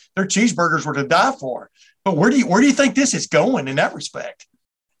 Their cheeseburgers were to die for. But where do you think this is going in that respect?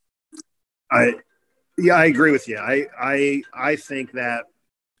 I agree with you. I think that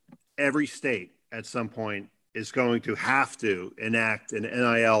every state at some point is going to have to enact an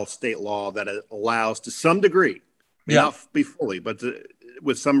NIL state law that allows, to some degree, not be fully, but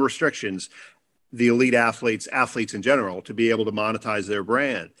with some restrictions, the elite athletes in general, to be able to monetize their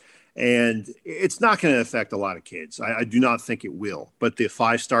brand. And it's not going to affect a lot of kids. I do not think it will. But the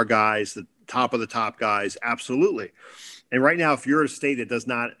 5-star guys, the top of the top guys, absolutely. And right now, if you're a state that does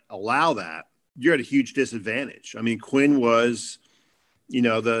not allow that, you're at a huge disadvantage. I mean, Quinn was,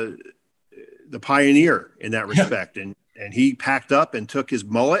 the pioneer in that respect. And he packed up and took his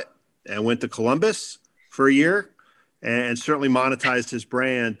mullet and went to Columbus for a year and certainly monetized his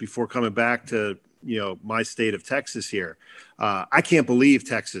brand before coming back to, my state of Texas here. I can't believe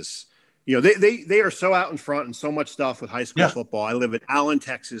Texas, they are so out in front and so much stuff with high school football. I live in Allen,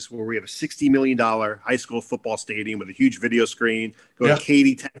 Texas, where we have a $60 million high school football stadium with a huge video screen. Go to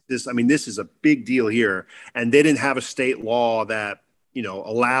Katy, Texas. I mean, this is a big deal here. And they didn't have a state law that,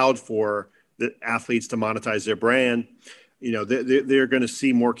 allowed for the athletes to monetize their brand. They're going to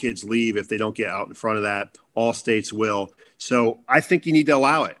see more kids leave if they don't get out in front of that. All states will. So I think you need to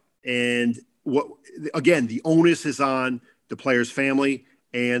allow it. And again, the onus is on the player's family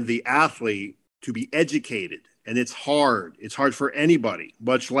and the athlete to be educated. And it's hard. It's hard for anybody,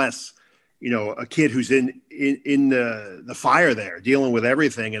 much less, a kid who's in the fire there, dealing with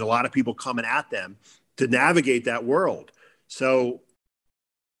everything, and a lot of people coming at them to navigate that world. So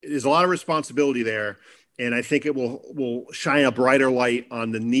there's a lot of responsibility there. And I think it will shine a brighter light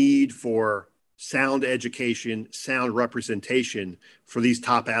on the need for sound education, sound representation for these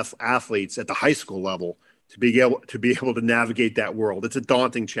top athletes at the high school level to be able to navigate that world. It's a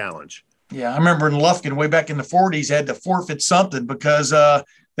daunting challenge. Yeah, I remember in Lufkin way back in the 40s, had to forfeit something because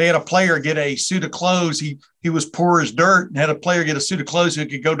they had a player get a suit of clothes. He was poor as dirt, and had a player get a suit of clothes who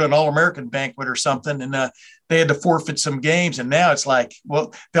could go to an All-American banquet or something, and they had to forfeit some games. And now it's like,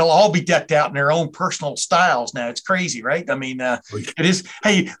 well, they'll all be decked out in their own personal styles now. It's crazy, right? I mean, it is.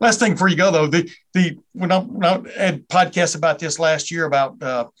 Hey, last thing before you go though, when I had podcasts about this last year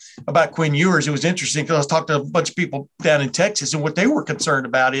about Quinn Ewers, it was interesting because I was talking to a bunch of people down in Texas, and what they were concerned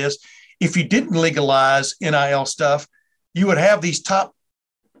about is if you didn't legalize NIL stuff, you would have these top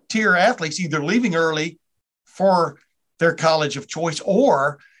tier athletes either leaving early for their college of choice,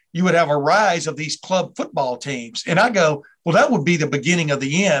 or you would have a rise of these club football teams. And I go, well, that would be the beginning of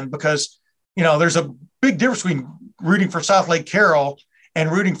the end, because, there's a big difference between rooting for South Lake Carroll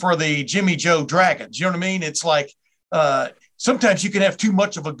and rooting for the Jimmy Joe Dragons. You know what I mean? It's like, sometimes you can have too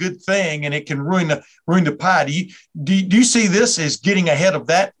much of a good thing and it can ruin the pie. Do you see this as getting ahead of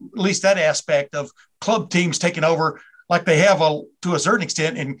that, at least that aspect of club teams taking over, like they have to a certain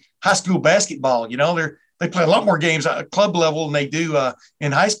extent in high school basketball? They play a lot more games at club level than they do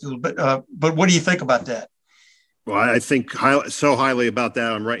in high school. But what do you think about that? Well, I think so highly about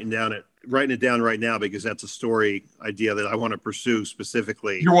that. I'm writing it down right now because that's a story idea that I want to pursue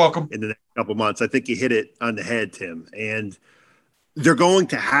specifically. You're welcome. In the next couple of months. I think you hit it on the head, Tim. And they're going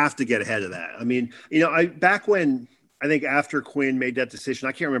to have to get ahead of that. I mean, back when, I think after Quinn made that decision,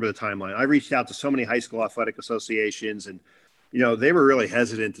 I can't remember the timeline, I reached out to so many high school athletic associations, and they were really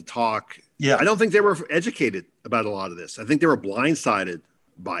hesitant to talk. Yeah. I don't think they were educated about a lot of this. I think they were blindsided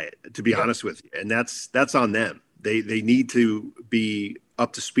by it, to be honest with you. And that's on them. They need to be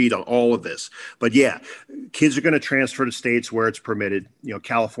up to speed on all of this. But yeah, kids are going to transfer to states where it's permitted.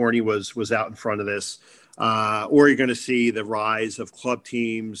 California was out in front of this. Or you're going to see the rise of club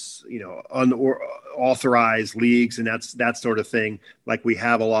teams, unauthorized leagues and that sort of thing, like we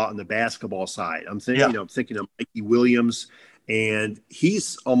have a lot on the basketball side. I'm thinking of Mikey Williams, and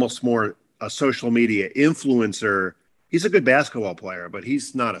he's almost more a social media influencer. He's a good basketball player, but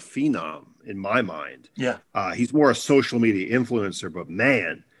he's not a phenom in my mind. Yeah. He's more a social media influencer, but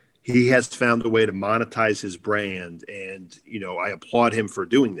man, he has found a way to monetize his brand. And, I applaud him for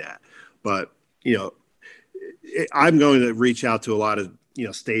doing that. But, I'm going to reach out to a lot of,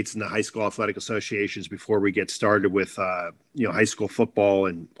 states and the high school athletic associations before we get started with, high school football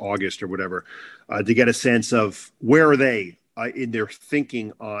in August or whatever, to get a sense of where are they in their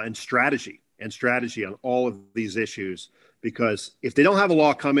thinking and strategy on all of these issues. Because if they don't have a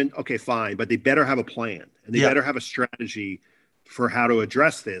law coming, okay, fine, but they better have a plan and they better have a strategy for how to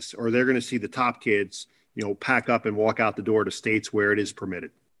address this, or they're going to see the top kids, pack up and walk out the door to states where it is permitted.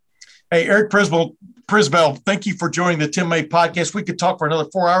 Hey, Eric Prisbell, thank you for joining the Tim May podcast. We could talk for another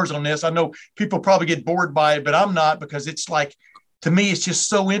 4 hours on this. I know people probably get bored by it, but I'm not, because it's like, to me, it's just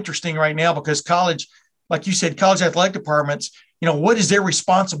so interesting right now, because college, like you said, college athletic departments, what is their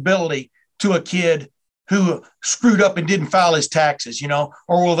responsibility to a kid who screwed up and didn't file his taxes, or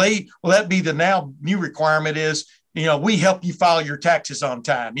will that be the now new requirement is, we help you file your taxes on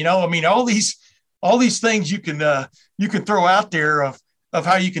time. All these things you can throw out there of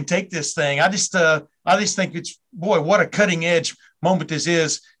how you can take this thing. I just think it's, boy, what a cutting edge moment this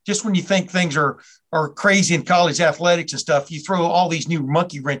is. Just when you think things are crazy in college athletics and stuff, you throw all these new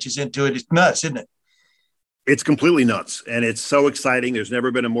monkey wrenches into it. It's nuts, isn't it? It's completely nuts, and it's so exciting. There's never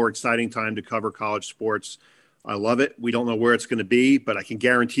been a more exciting time to cover college sports. I love it. We don't know where it's going to be, but I can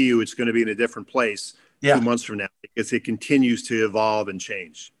guarantee you it's going to be in a different place 2 months from now, because it continues to evolve and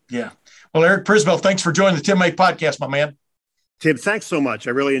change. Yeah. Well, Eric Prisbell, thanks for joining the Tim May podcast, my man. Tim, thanks so much.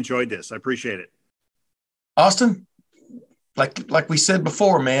 I really enjoyed this. I appreciate it. Austin, like we said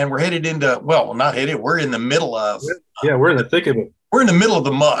before, man, we're headed into, well, not headed, we're in the middle of. Yeah, we're in the thick of it. We're in the middle of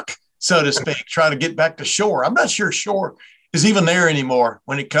the muck, so to speak, trying to get back to shore. I'm not sure shore is even there anymore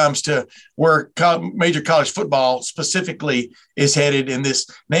when it comes to where major college football specifically is headed in this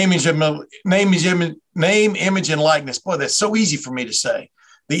name, image, and likeness. Boy, that's so easy for me to say.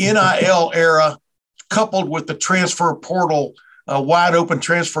 The NIL era, coupled with the transfer portal, wide open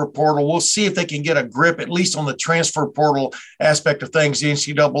transfer portal. We'll see if they can get a grip, at least on the transfer portal aspect of things, the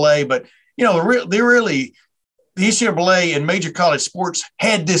NCAA. But, the NCAA and major college sports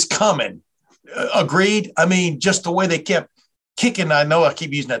had this coming. Agreed? I mean, just the way they kept kicking, I know I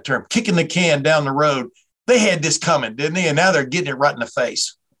keep using that term, kicking the can down the road. They had this coming, didn't they? And now they're getting it right in the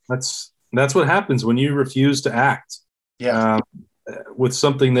face. That's what happens when you refuse to act. Yeah. With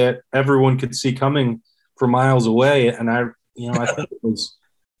something that everyone could see coming from miles away. And I think it was,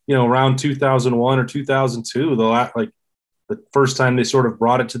 around 2001 or 2002, the first time they sort of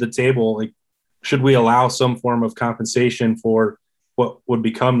brought it to the table, like, should we allow some form of compensation for what would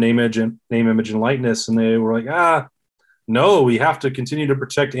become name, image, and likeness? And they were like, no, we have to continue to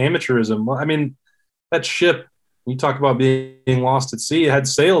protect amateurism. Well, I mean, that ship, you talk about being lost at sea, it had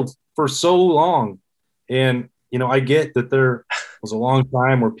sailed for so long. And, I get that there was a long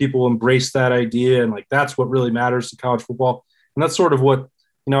time where people embraced that idea, and that's what really matters to college football. And that's sort of what,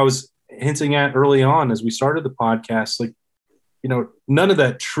 I was hinting at early on as we started the podcast. None of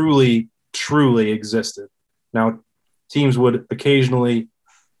that truly existed. Now, teams would occasionally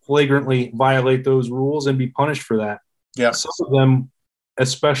flagrantly violate those rules and be punished for that. Yeah. Some of them,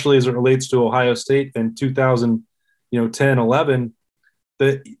 especially as it relates to Ohio State in 2010, 11,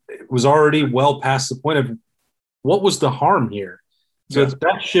 that it was already well past the point of what was the harm here. So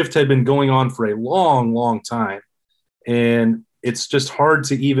that shift had been going on for a long, long time. And it's just hard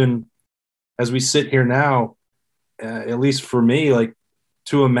to even, as we sit here now, at least for me,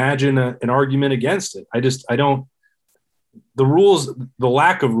 to imagine an argument against it. I don't, the rules, the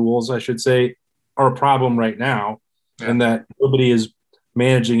lack of rules, I should say, are a problem right now. Yeah. And that nobody is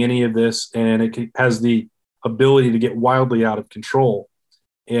managing any of this, and it has the ability to get wildly out of control.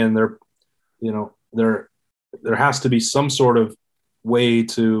 And there has to be some sort of way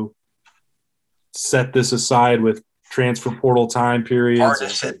to set this aside with transfer portal time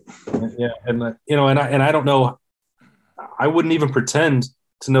periods. And I don't know, I wouldn't even pretend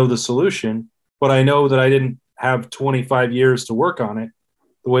to know the solution, but I know that I didn't have 25 years to work on it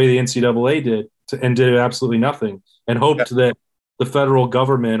the way the NCAA did, and did absolutely nothing, and hoped that the federal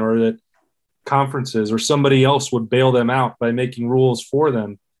government or that conferences or somebody else would bail them out by making rules for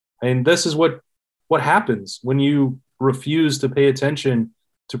them. And this is what happens when you refuse to pay attention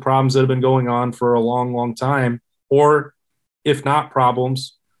to problems that have been going on for a long, long time, or if not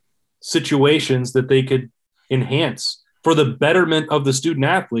problems, situations that they could enhance for the betterment of the student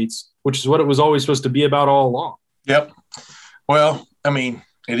athletes, which is what it was always supposed to be about all along. Yep. Well, I mean,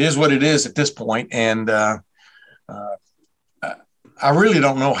 it is what it is at this point. And I really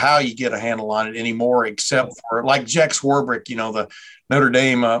don't know how you get a handle on it anymore, except for like Jack Swarbrick, the Notre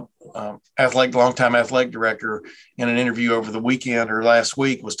Dame longtime athletic director, in an interview over the weekend or last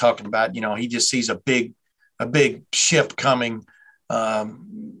week, was talking about, he just sees a big shift coming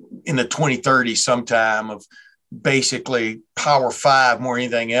in the 2030s sometime of basically Power 5 more than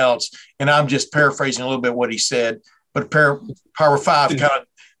anything else. And I'm just paraphrasing a little bit what he said, but Power 5 kind of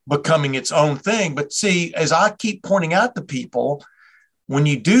becoming its own thing. But see, as I keep pointing out to people, when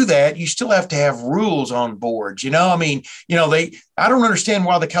you do that, you still have to have rules on boards. I don't understand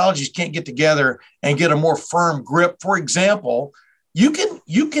why the colleges can't get together and get a more firm grip. For example, you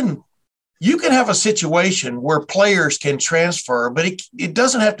can you can have a situation where players can transfer, but it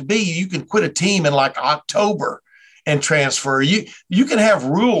doesn't have to be. You can quit a team in like October and transfer. You can have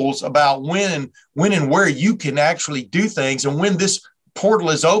rules about when and where you can actually do things, and when this portal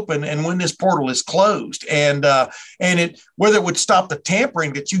is open and when this portal is closed, and whether it would stop the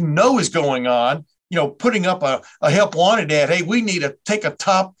tampering that is going on. Putting up a help wanted ad. Hey, we need to take the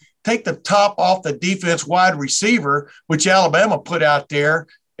top off the defense wide receiver, which Alabama put out there,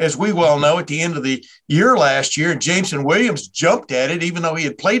 as we well know, at the end of the year last year. And Jameson Williams jumped at it, even though he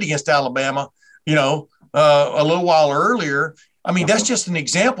had played against Alabama, a little while earlier. I mean, that's just an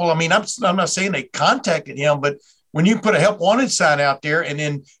example. I mean, I'm not saying they contacted him, but when you put a help wanted sign out there and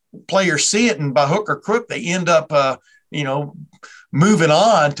then players see it and by hook or crook, they end up, moving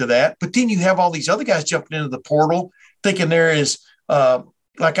on to that. But then you have all these other guys jumping into the portal thinking there is,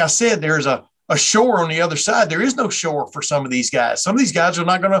 like I said, there's a shore on the other side. There is no shore for some of these guys. Some of these guys are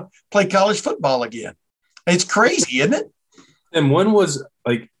not going to play college football again. It's crazy, isn't it? And when was,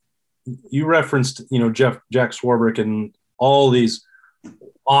 like, you referenced, Jack Swarbrick and all these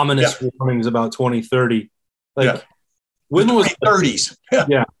ominous warnings about 2030. When was 30s?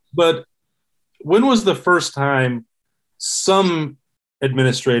 Yeah. But when was the first time some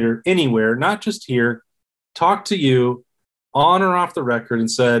administrator anywhere, not just here, talked to you on or off the record and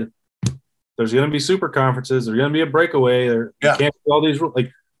said, there's going to be super conferences, there's going to be a breakaway, you can't do all these rules?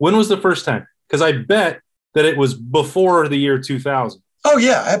 Like, when was the first time? Because I bet that it was before the year 2000. Oh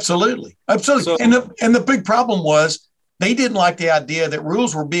yeah, absolutely. So, and the big problem was they didn't like the idea that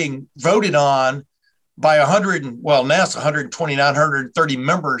rules were being voted on by now it's 129, 130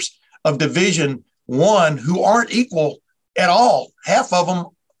 members of Division I who aren't equal at all. Half of them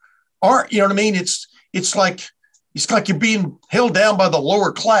aren't. You know what I mean? It's like you're being held down by the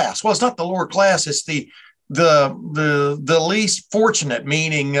lower class. Well, it's not the lower class. It's the least fortunate,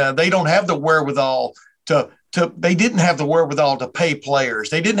 meaning they don't have the wherewithal they didn't have the wherewithal to pay players.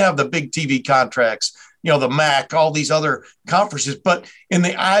 They didn't have the big TV contracts, the MAC, all these other conferences. But in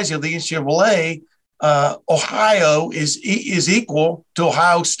the eyes of the NCAA, Ohio is equal to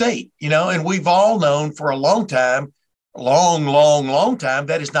Ohio State, and we've all known for a long time, long time,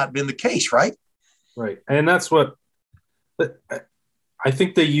 that has not been the case, right? Right. And that's what I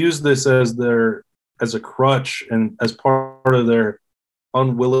think they use this as a crutch and as part of their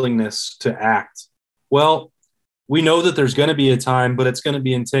unwillingness to act. Well, we know that there's going to be a time, but it's going to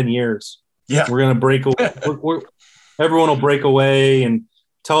be in 10 years. Yeah. We're going to break away. Everyone will break away and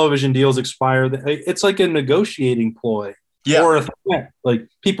television deals expire. It's like a negotiating ploy or a threat. Like,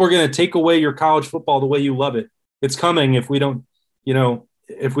 people are going to take away your college football the way you love it. It's coming if we don't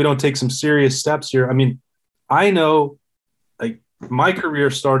take some serious steps here. I mean, I know, like, my career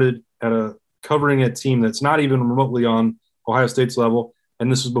started covering a team that's not even remotely on Ohio State's level, and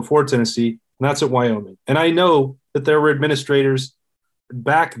this was before Tennessee, and that's at Wyoming. And I know that there were administrators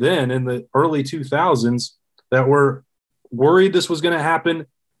back then in the early 2000s that were worried this was going to happen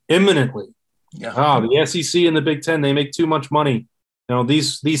imminently. Yeah. The SEC and the Big Ten, they make too much money.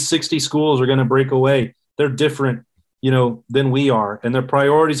 These 60 schools are going to break away. They're different, than we are, and their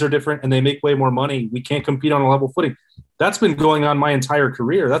priorities are different, and they make way more money. We can't compete on a level footing. That's been going on my entire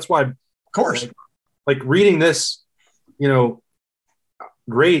career. That's why, of course, like reading this,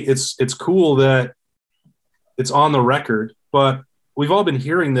 great. It's cool that it's on the record, but we've all been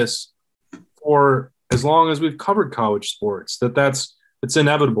hearing this for as long as we've covered college sports, it's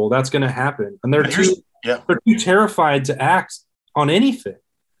inevitable. That's going to happen. And they're too terrified to act on anything.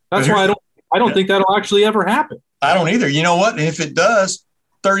 That's why I don't think that'll actually ever happen. I don't either. You know what? And if it does,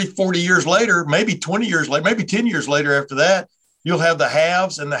 30, 40 years later, maybe 20 years later, maybe 10 years later after that, you'll have the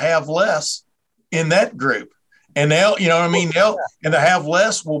haves and the have less in that group. And they'll, and the have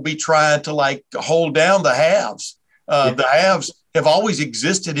less will be trying to hold down the haves. The haves have always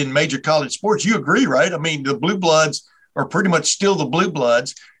existed in major college sports. You agree, right? I mean, the blue bloods are pretty much still the blue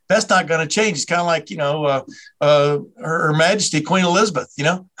bloods. That's not going to change. It's kind of like, Her Majesty Queen Elizabeth,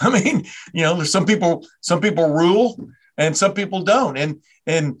 I mean, there's some people rule and some people don't.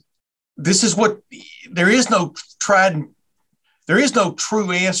 And this is what, there is no true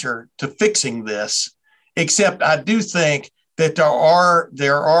answer to fixing this, except I do think that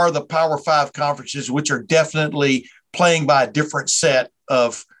there are the Power Five conferences, which are definitely playing by a different set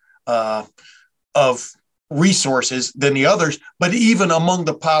of resources than the others. But even among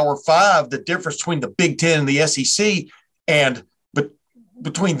the Power Five, the difference between the Big Ten and the SEC, and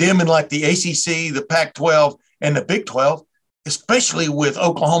between them and like the ACC, the Pac-12, and the Big 12, especially with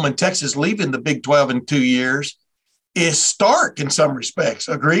Oklahoma and Texas leaving the Big 12 in 2 years, is stark in some respects.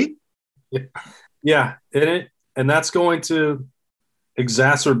 Agreed? Yeah, and that's going to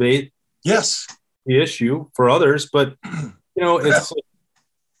exacerbate Yes. the issue for others, but it's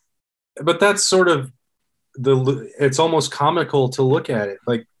but that's sort of it's almost comical to look at it.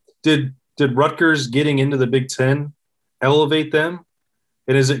 Like, did Rutgers getting into the Big Ten elevate them?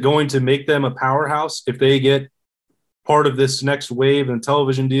 And is it going to make them a powerhouse if they get part of this next wave and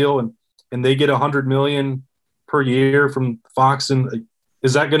television deal and they get $100 million per year from Fox? And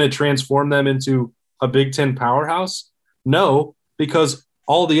is that going to transform them into a Big Ten powerhouse? No, because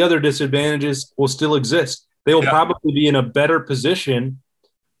all the other disadvantages will still exist. They will probably be in a better position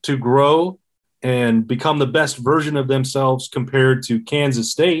to grow and become the best version of themselves compared to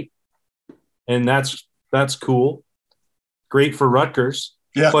Kansas State. And that's cool. Great for Rutgers.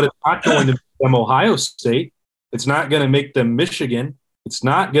 Yeah. But it's not going to make them Ohio State. It's not going to make them Michigan. It's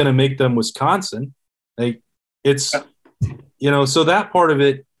not going to make them Wisconsin. So that part of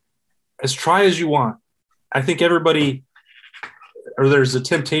it, as try as you want. I think there's a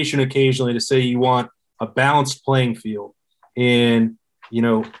temptation occasionally to say you want a balanced playing field and,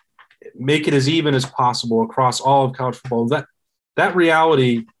 make it as even as possible across all of college football. That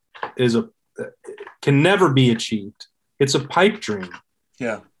reality can never be achieved. It's a pipe dream.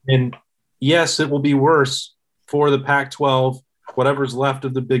 Yeah. And yes, it will be worse for the Pac-12, whatever's left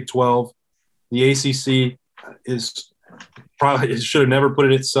of the Big 12. The ACC should have never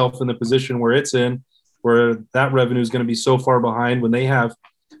put itself in the position where it's in, where that revenue is going to be so far behind when they have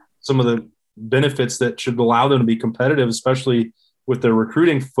some of the benefits that should allow them to be competitive, especially with their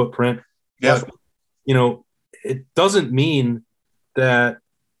recruiting footprint. Yeah. But, it doesn't mean that,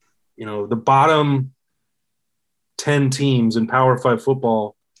 the bottom 10 teams in Power 5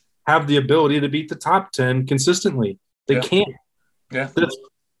 football have the ability to beat the top 10 consistently. They can't. Yeah. That's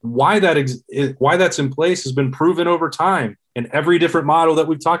why that's in place has been proven over time in every different model that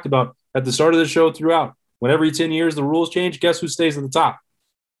we've talked about at the start of the show throughout. When every 10 years the rules change, guess who stays at the top?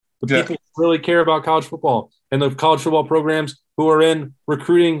 The people who really care about college football and the college football programs who are in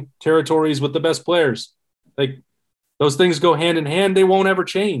recruiting territories with the best players. Like, those things go hand in hand. They won't ever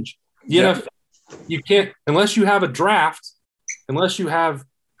change. The NFL, you can't, unless you have a draft, unless you have,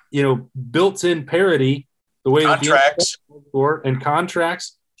 built-in parity, the way contracts and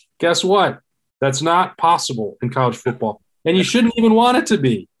contracts, guess what? That's not possible in college football. And you shouldn't even want it to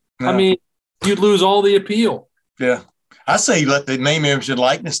be. No. I mean, you'd lose all the appeal. Yeah. I say let the name, image, and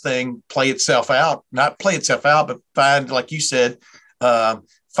likeness thing play itself out. Not play itself out, but find, like you said,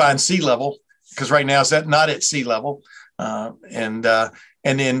 find sea level, because right now it's not at sea level. And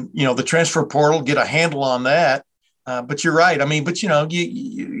then, the transfer portal, get a handle on that. But you're right. I mean,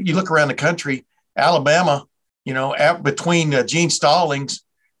 you look around the country, Alabama, between Gene Stallings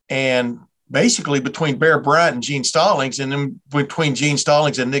and basically between Bear Bryant and Gene Stallings, and then between Gene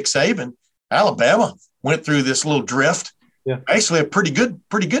Stallings and Nick Saban, Alabama went through this little drift. Yeah. Actually a pretty good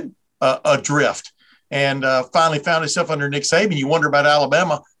drift, and finally found itself under Nick Saban. You wonder about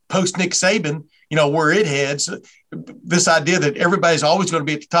Alabama post Nick Saban, where it heads. This idea that everybody's always going to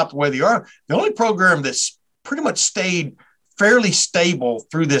be at the top the way they are. The only program that's pretty much stayed fairly stable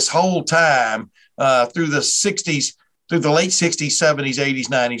through this whole time, through the 60s, through the late 60s, 70s, 80s,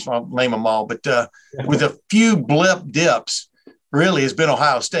 90s, I'll name them all, but with a few blip dips, really has been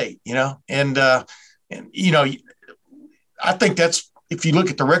Ohio State, and I think that's, if you look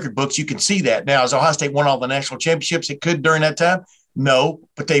at the record books, you can see that. Now, has Ohio State won all the national championships it could during that time? No,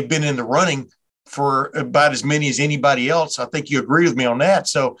 but they've been in the running for about as many as anybody else. I think you agree with me on that.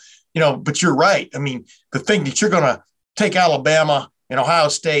 So, but you're right. I mean, the thing that you're going to take Alabama and Ohio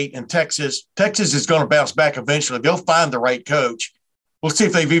State and Texas is going to bounce back eventually. They'll find the right coach. We'll see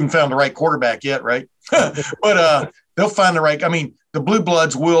if they've even found the right quarterback yet, right? But they'll find the right – I mean, the Blue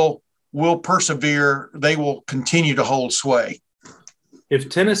Bloods will persevere. They will continue to hold sway. If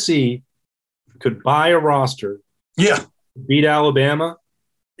Tennessee could buy a roster, beat Alabama,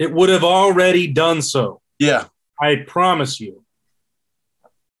 it would have already done so. Yeah. I promise you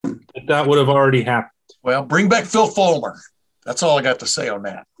that would have already happened. Well, bring back Phil Fulmer. That's all I got to say on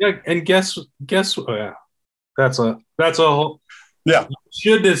that. Yeah, and guess that's a whole – you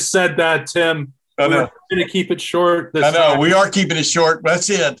should have said that, Tim. I know. We're going to keep it short this time. I know. time. We are keeping it short. That's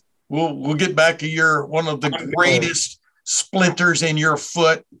it. We'll get back to one of the greatest splinters in your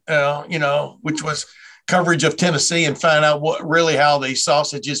foot, which was coverage of Tennessee, and find out how the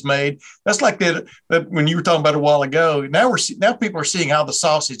sausage is made. That's like that when you were talking about it a while ago. Now people are seeing how the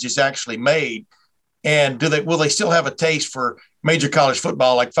sausage is actually made, and will they still have a taste for major college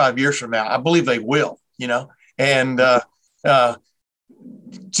football like 5 years from now? I believe they will. And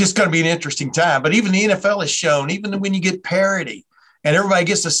just going to be an interesting time. But even the NFL has shown, even when you get parity and everybody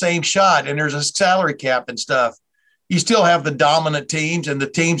gets the same shot and there's a salary cap and stuff, you still have the dominant teams and the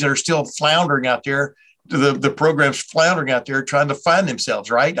teams that are still floundering out there, the programs floundering out there trying to find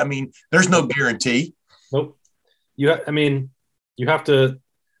themselves, right? I mean, there's no guarantee. Nope. You have to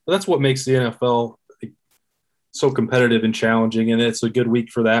 – that's what makes the NFL so competitive and challenging, and it's a good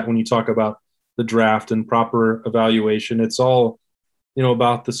week for that when you talk about the draft and proper evaluation. It's all,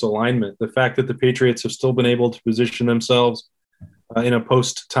 about this alignment. The fact that the Patriots have still been able to position themselves in a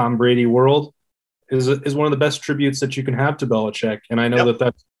post-Tom Brady world is one of the best tributes that you can have to Belichick. And I know that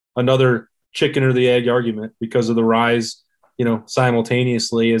that's another chicken or the egg argument because of the rise,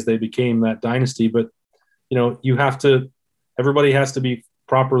 simultaneously as they became that dynasty. But, everybody has to be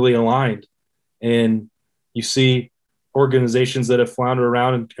properly aligned. And you see organizations that have floundered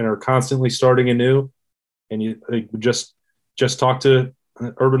around and are constantly starting anew. And you just talked to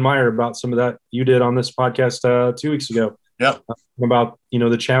Urban Meyer about some of that you did on this podcast 2 weeks ago. Yeah. About,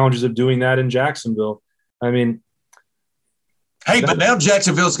 the challenges of doing that in Jacksonville. I mean, hey, but now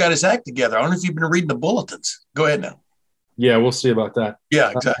Jacksonville's got his act together. I don't know if you've been reading the bulletins. Go ahead now. Yeah, we'll see about that.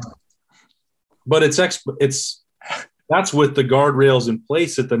 Yeah, exactly. But that's with the guardrails in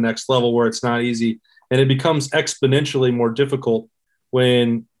place at the next level where it's not easy. And it becomes exponentially more difficult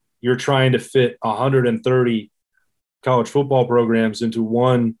when you're trying to fit 130 college football programs into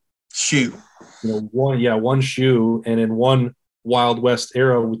one shoe. One shoe, and in one Wild West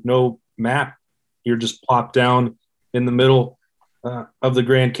era with no map. You're just plopped down in the middle of the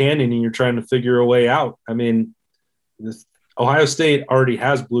Grand Canyon and you're trying to figure a way out. I mean, Ohio State already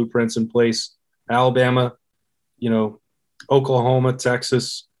has blueprints in place. Alabama, Oklahoma,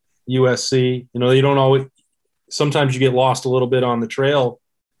 Texas, USC, you don't always – sometimes you get lost a little bit on the trail.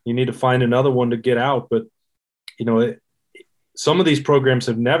 You need to find another one to get out. But, some of these programs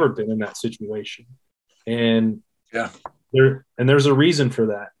have never been in that situation. And there's a reason for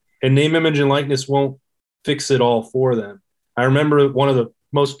that. And name, image, and likeness won't fix it all for them. I remember one of the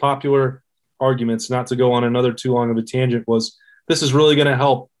most popular arguments, not to go on another too long of a tangent, was this is really going to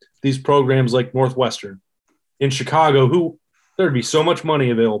help these programs like Northwestern in Chicago, who there'd be so much money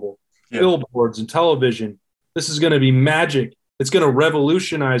available, billboards and television. This is going to be magic. It's going to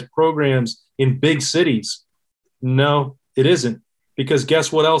revolutionize programs in big cities. No, it isn't, because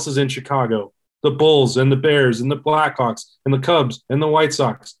guess what else is in Chicago? The Bulls and the Bears and the Blackhawks and the Cubs and the White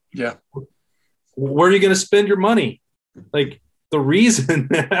Sox. Yeah. Where are you going to spend your money? Like, the reason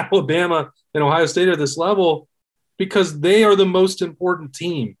that Alabama and Ohio State are this level, because they are the most important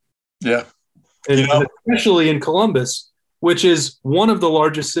team. Yeah. And especially in Columbus, which is one of the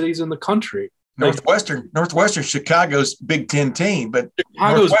largest cities in the country. Northwestern, Chicago's Big Ten team, but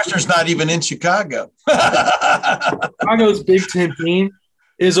Northwestern's not even in Chicago. Chicago's Big Ten team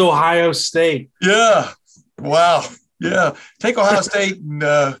is Ohio State. Yeah. Wow. Yeah. Take Ohio State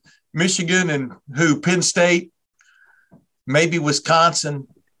and Michigan and Penn State, maybe Wisconsin.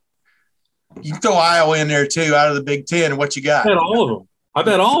 You can throw Iowa in there too, out of the Big Ten. What you got? I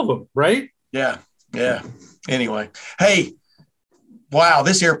bet all of them, right? Yeah. Yeah. Anyway, hey, wow,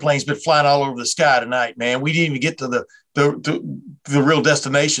 this airplane's been flying all over the sky tonight, man. We didn't even get to the real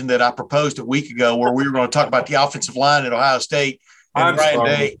destination that I proposed a week ago, where we were going to talk about the offensive line at Ohio State. And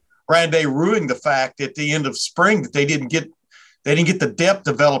Ryan Day ruining the fact at the end of spring that they didn't get the depth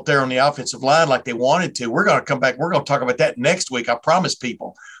developed there on the offensive line like they wanted to. We're going to come back. We're going to talk about that next week. I promise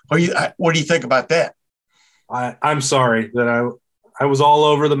people. What do you think about that? I'm sorry that I was all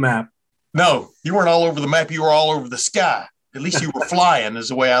over the map. No, you weren't all over the map. You were all over the sky. At least you were flying is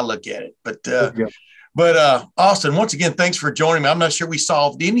the way I look at it. But Austin, once again, thanks for joining me. I'm not sure we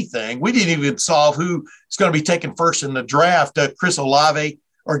solved anything. We didn't even solve who is going to be taken first in the draft, Chris Olave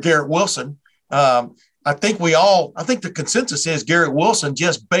or Garrett Wilson. I think the consensus is Garrett Wilson,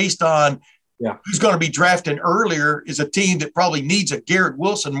 just based on who's going to be drafted earlier, is a team that probably needs a Garrett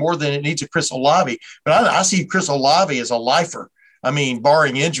Wilson more than it needs a Chris Olave. But I see Chris Olave as a lifer. I mean,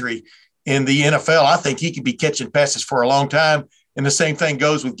 barring injury in the NFL, I think he could be catching passes for a long time. And the same thing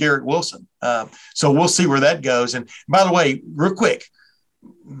goes with Garrett Wilson. So we'll see where that goes. And by the way, real quick,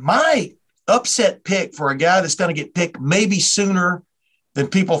 my upset pick for a guy that's going to get picked maybe sooner than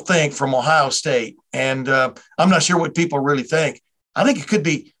people think from Ohio State. And I'm not sure what people really think. I think it could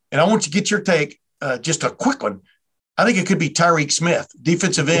be, and I want you to get your take, just a quick one. I think it could be Tyreek Smith,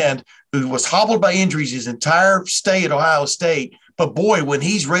 defensive end, who was hobbled by injuries his entire stay at Ohio State. But boy, when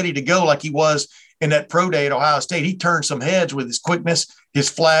he's ready to go like he was in that pro day at Ohio State, he turned some heads with his quickness, his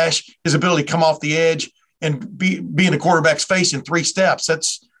flash, his ability to come off the edge and be in the quarterback's face in 3 steps.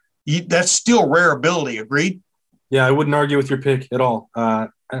 That's still rare ability. Agreed? Yeah, I wouldn't argue with your pick at all.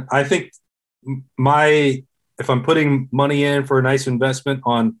 I think if I'm putting money in for a nice investment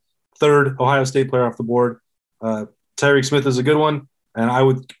on third Ohio State player off the board, Tyreek Smith is a good one, and I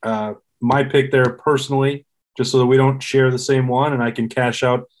would my pick there personally, just so that we don't share the same one, and I can cash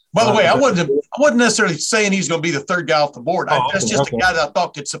out. By the way, I wasn't necessarily saying he's going to be the third guy off the board. That's just a guy that I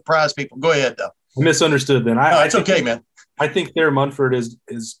thought could surprise people. Go ahead, though. I misunderstood then. No, it's okay, man. I think Thayer Munford is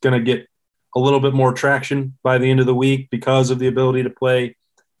going to get a little bit more traction by the end of the week because of the ability to play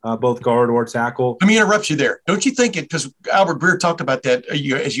both guard or tackle. Let me interrupt you there. Don't you think it, because Albert Breer talked about that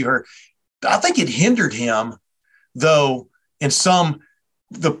as you heard, I think it hindered him, though, in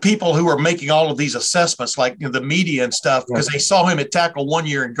the people who are making all of these assessments, like the media and stuff, because they saw him at tackle one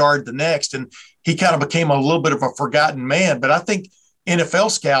year and guard the next, and he kind of became a little bit of a forgotten man. But I think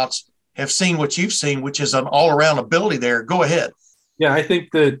NFL scouts have seen what you've seen, which is an all-around ability there. Go ahead. Yeah, I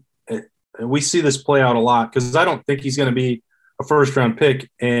think that we see this play out a lot because I don't think he's going to be a first-round pick.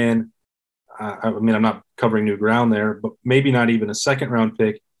 And, I'm not covering new ground there, but maybe not even a second-round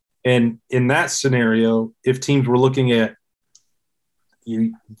pick. And in that scenario, if teams were looking at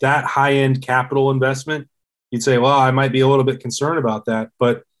that high-end capital investment, you'd say, well, I might be a little bit concerned about that.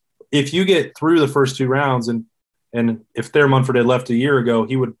 But if you get through the first two rounds, and if Thayer Munford had left a year ago,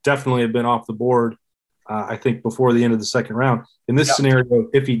 he would definitely have been off the board, I think, before the end of the second round. In this scenario,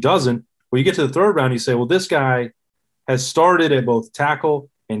 if he doesn't, when you get to the third round, you say, well, this guy has started at both tackle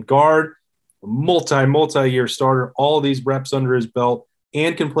and guard, a multi-year starter, all of these reps under his belt,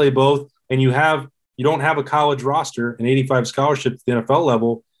 and can play both. And you don't have a college roster, an 85 scholarship at the NFL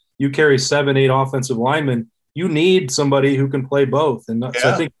level. You carry 7-8 offensive linemen. You need somebody who can play both. And so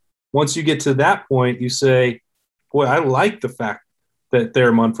I think once you get to that point, you say, boy, I like the fact that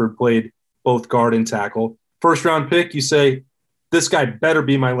Thayer Munford played both guard and tackle. First round pick, you say, this guy better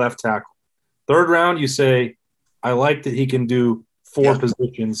be my left tackle. Third round, you say, I like that he can do four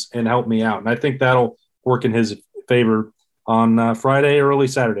positions and help me out. And I think that'll work in his favor on Friday, early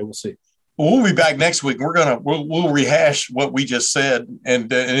Saturday. We'll see. Well, we'll be back next week. We'll rehash what we just said and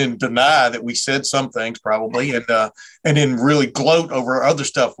deny that we said some things probably, and then really gloat over other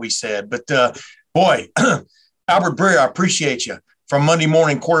stuff we said. But boy, Albert Breer, I appreciate you from Monday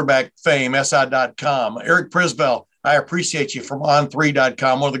Morning Quarterback fame, SI.com. Eric Prisbell, I appreciate you from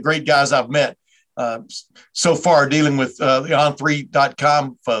On3.com. One of the great guys I've met so far dealing with the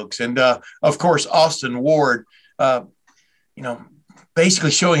On3.com folks, and of course Austin Ward.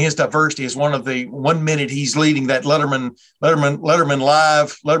 Basically showing his diversity as one of the 1 minute he's leading that Letterman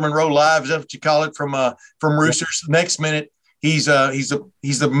Row Live, is that what you call it, from Roosters? The next minute he's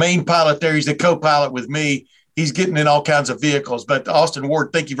the main pilot there. He's the co-pilot with me. He's getting in all kinds of vehicles. But Austin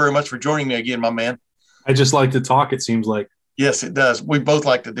Ward, thank you very much for joining me again, my man. I just like to talk, it seems like. Yes, it does. We both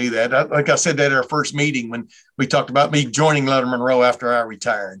like to do that. Like I said that at our first meeting when we talked about me joining Letterman Row after I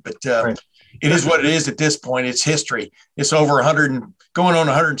retired. But It is what it is at this point. It's history. It's over 100 going on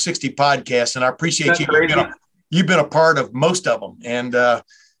 160 podcasts, and I appreciate you. You've been a part of most of them, and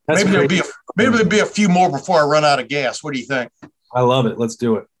maybe there'll be a few more before I run out of gas. What do you think? I love it. Let's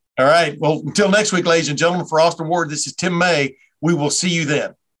do it. All right. Well, until next week, ladies and gentlemen, for Austin Ward, this is Tim May. We will see you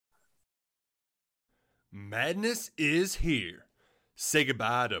then. Madness is here. Say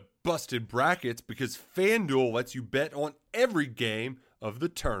goodbye to busted brackets because FanDuel lets you bet on every game of the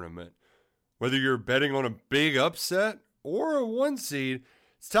tournament. Whether you're betting on a big upset or a 1 seed,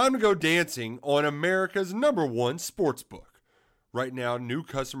 it's time to go dancing on America's #1 sportsbook. Right now, new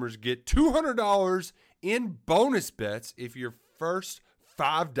customers get $200 in bonus bets if your first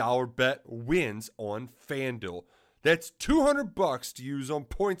 $5 bet wins on FanDuel. That's $200 to use on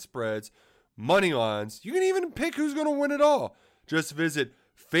point spreads, money lines. You can even pick who's going to win it all. Just visit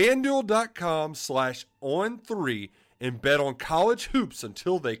FanDuel.com/on3 and bet on college hoops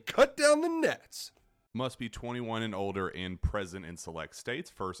until they cut down the nets. Must be 21 and older and present in select states.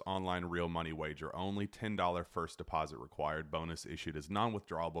 First online real money wager only. $10 first deposit required. Bonus issued as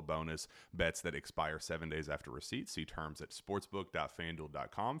non-withdrawable bonus. Bets that expire 7 days after receipt. See terms at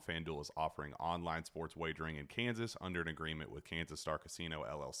sportsbook.fanduel.com. FanDuel is offering online sports wagering in Kansas under an agreement with Kansas Star Casino,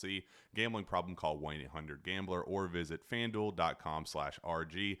 LLC. Gambling problem? Call 1-800-GAMBLER or visit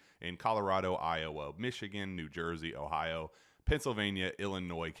fanduel.com/RG in Colorado, Iowa, Michigan, New Jersey, Ohio, Pennsylvania,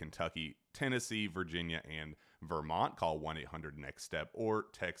 Illinois, Kentucky, Tennessee, Virginia, and Vermont. Call 1-800-NEXT-STEP or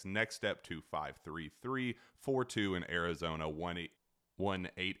text NEXT-STEP to 53342 in Arizona,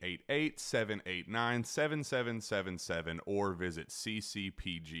 1-888-789-7777 or visit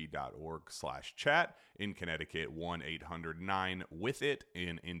ccpg.org/chat. In Connecticut, 1-800-9-WITH-IT.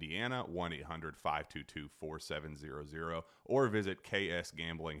 In Indiana, 1-800-522-4700 or visit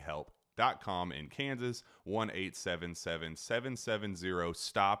ksgamblinghelp.com. In Kansas,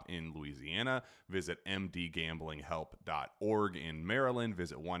 1-877-770-STOP in Louisiana. Visit mdgamblinghelp.org in Maryland.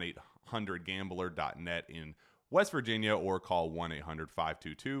 Visit 1-800-gambler.net in West Virginia, or call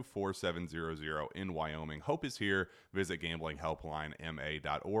 1-800-522-4700. In Wyoming, Hope is here. Visit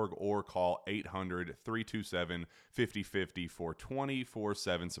gamblinghelplinema.org or call 800-327-5050 for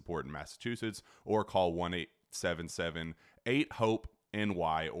 24/7 support in Massachusetts, or call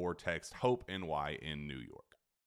 1-877-8-HOPE-NY or text HOPE-NY in New York.